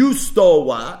 You stole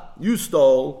what? You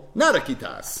stole not a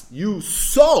kitas. You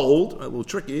sold, a little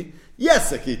tricky,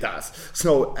 yes, a kitas.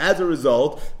 So as a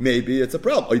result, maybe it's a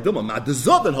problem.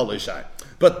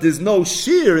 But there's no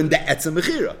shear in the etzem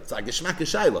mechira. It's like a shmak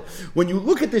shayla. When you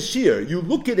look at the shear, you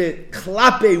look at it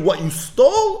klape what you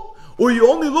stole, or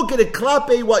you only look at it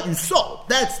klape what you sold.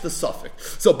 That's the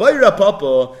suffix. So by Rav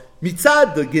Papa,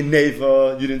 mitzad the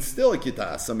geneva, you didn't steal a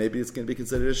kitas, so maybe it's going to be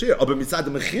considered a shear. But mitzad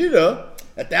the mechira,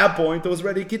 at that point, it was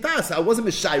already a kitas. I wasn't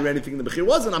mishayir anything in the mechira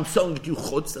wasn't. I'm selling you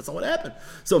chutz. That's not what happened.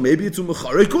 So maybe it's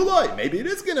umecharei kuloi. Maybe it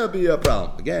is going to be a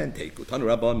problem. Again, take utan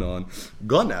rabbanon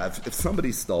gonav. If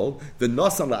somebody stole the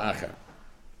nosan la'achar,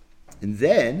 and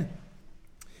then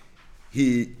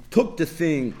he took the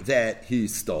thing that he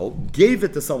stole, gave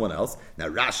it to someone else. Now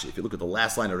Rashi, if you look at the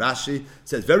last line of Rashi,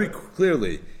 says very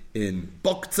clearly in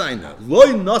Bokzaina, loy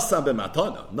nosan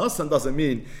b'matana. Nosan doesn't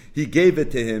mean he gave it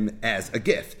to him as a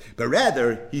gift, but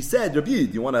rather he said, Rabbi,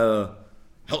 do you want to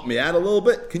help me out a little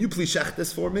bit? Can you please shech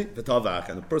this for me? V'tavach,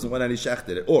 and the person went and he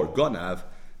shechted it. Or gonav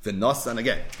v'nosan,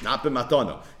 again, not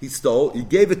b'matana. He stole, he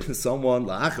gave it to someone,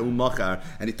 la'achar u'machar,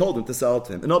 and he told him to sell it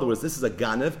to him. In other words, this is a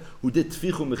ganev who did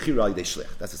tfichu mechira yidei shlich.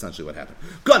 That's essentially what happened.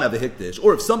 Ganav v'hikdish,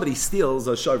 or if somebody steals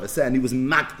a sharvaseh and he was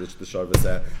makdish the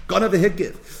sharvaseh, ganav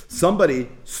v'hikdish. Somebody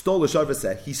stole a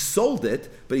sharvaseh, he sold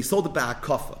it, but he sold it by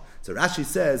hakafa. So Rashi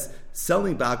says,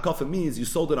 selling ba'akafa means you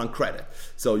sold it on credit.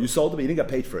 So you sold it, but you didn't get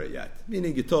paid for it yet.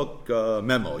 Meaning you took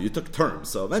memo, you took terms.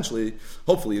 So eventually,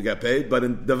 hopefully you get paid, but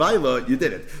in the Vaila, you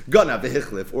did it. Gana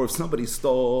v'hichlif, or if somebody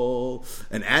stole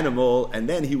an animal, and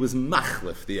then he was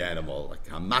machlif the animal, like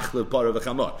a machlif para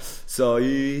v'chamor. So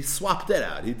he swapped it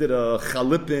out. He did a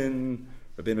chalipin,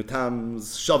 Rabbeinu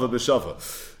Tam's shava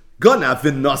b'shava. Gana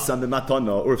v'nasan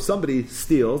b'matana, or if somebody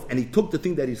steals and he took the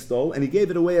thing that he stole and he gave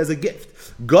it away as a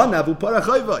gift. Gana v'para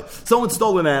chayvay. Someone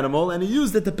stole an animal and he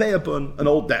used it to pay upon an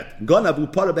old debt. Gana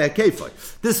v'para be'akefay.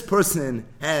 This person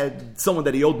had someone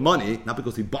that he owed money, not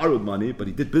because he borrowed money, but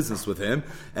he did business with him,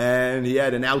 and he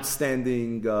had an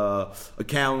outstanding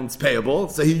accounts payable,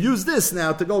 so he used this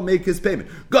now to go make his payment.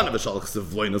 Gana v'shalach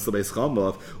sevloinos l'beis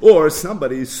chamav. Or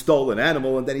somebody stole an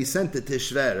animal and then he sent it to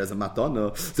shver as a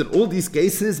matana. So in all these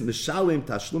cases, Mishalim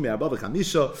tashlumi Bava Kama,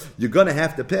 you're going to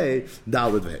have to pay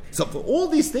dal v'hei. So for all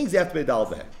these things, you have to pay dal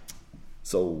v'hei.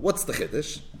 So what's the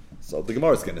chiddush? So the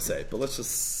Gemara is going to say, but let's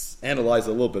just analyze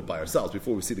it a little bit by ourselves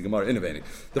before we see the Gemara innovating.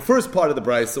 The first part of the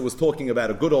brisa was talking about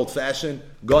a good old-fashioned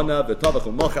gana v'tavach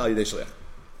u'machal yidei shliach,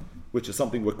 which is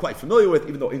something we're quite familiar with,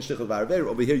 even though in shlich l'varver,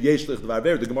 over here yesh shlich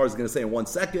l'varver, the Gemara is going to say in 1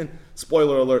 second,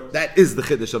 spoiler alert, that is the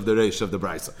chiddush of the reish of the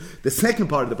brisa. The second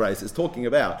part of the brisa is talking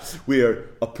about where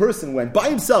a person went by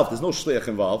himself, there's no shliach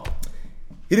involved,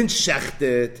 he didn't shecht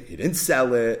it, he didn't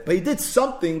sell it, but he did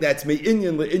something that's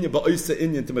me'inyan le'inyan ba'oisa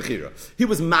inyan to mechira. He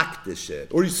was makdish it,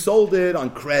 or he sold it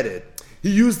on credit. He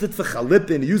used it for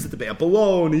chalipin, he used it to pay up a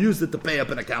loan, he used it to pay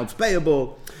up an accounts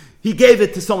payable. He gave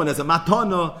it to someone as a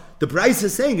matana. the Bryce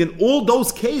is saying in all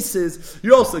those cases,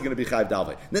 you're also going to be chayiv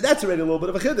dalvei. Now that's already a little bit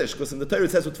of a chiddush, because in the Torah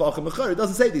it says with tvachim mechar, it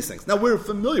doesn't say these things. Now we're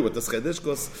familiar with this chiddush,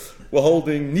 because we're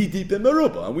holding knee deep in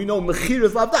meruba, and we know mechir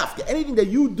is lav dafka. Anything that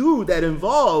you do that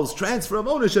involves transfer of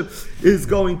ownership is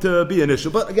going to be an issue.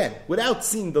 But again, without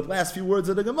seeing the last few words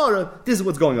of the Gemara, this is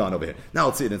what's going on over here. Now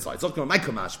let's see it inside. So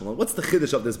what's the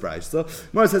chiddush of this Bryce? So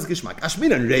Gemara says gishmak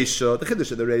ashmin and reisha. The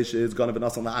chiddush of the reisha is gonna be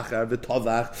nasal na'achar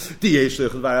v'tovach the yeshlich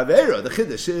v'varavera. The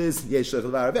chiddush is yeshlich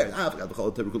v'varavera. I forgot to call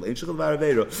it terukul yeshlich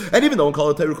v'varavera. And even though we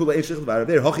call it terukul yeshlich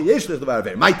v'varavera, hochi yeshlich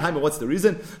v'varavera. My time, what's the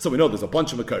reason? So we know there's a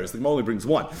bunch of makaris. The Gemara only brings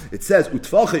one. It says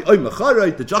utfachi oy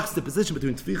macharai. The juxtaposition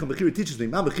between tficha and mechira teaches me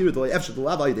ma mechira d'lei efshad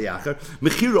l'lavai de'achar.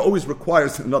 Mechira always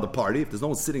requires another party. If there's no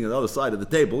one sitting on the other side of the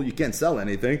table, you can't sell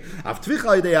anything.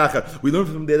 We learn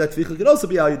from there that tficha could also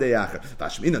be al yidei acher.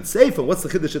 Vashmin and seifa. What's the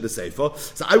chiddush of the seifa?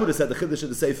 So I would have said the chiddush of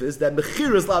the seifa is that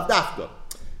mechira is lav dafka.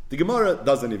 The Gemara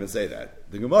doesn't even say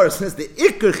that. The Gemara says the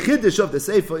ikar chiddush of the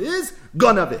seifa is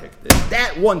gonna v'hikdish.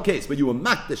 That one case, but you will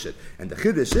makdish it, and the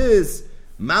chiddush is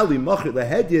mali machir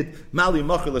lehedyid, mali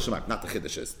machir l'shemayim. Not the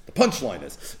chiddush is. The punchline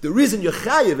is the reason you're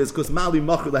chayiv is because mali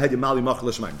machir lehedyid, mali machir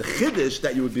l'shemayim. The chiddush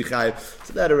that you would be chayiv.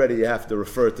 So that already you have to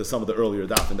refer to some of the earlier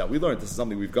dafin that we learned. This is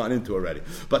something we've gone into already.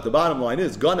 But the bottom line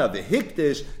is gonna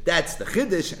v'hikdish. That's the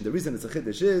chiddush, and the reason it's a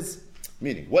chiddush is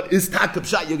meaning what is takab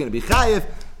shot you're going to be chayiv.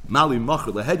 Mali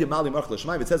machir lehedyid, mali machir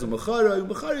l'shemayim. It says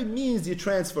mechara means you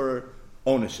transfer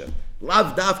ownership.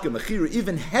 Lav dafka mechira,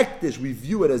 even hektish, we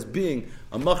view it as being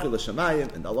a machir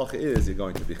l'shamayim, and the halacha is you're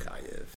going to be chayiv.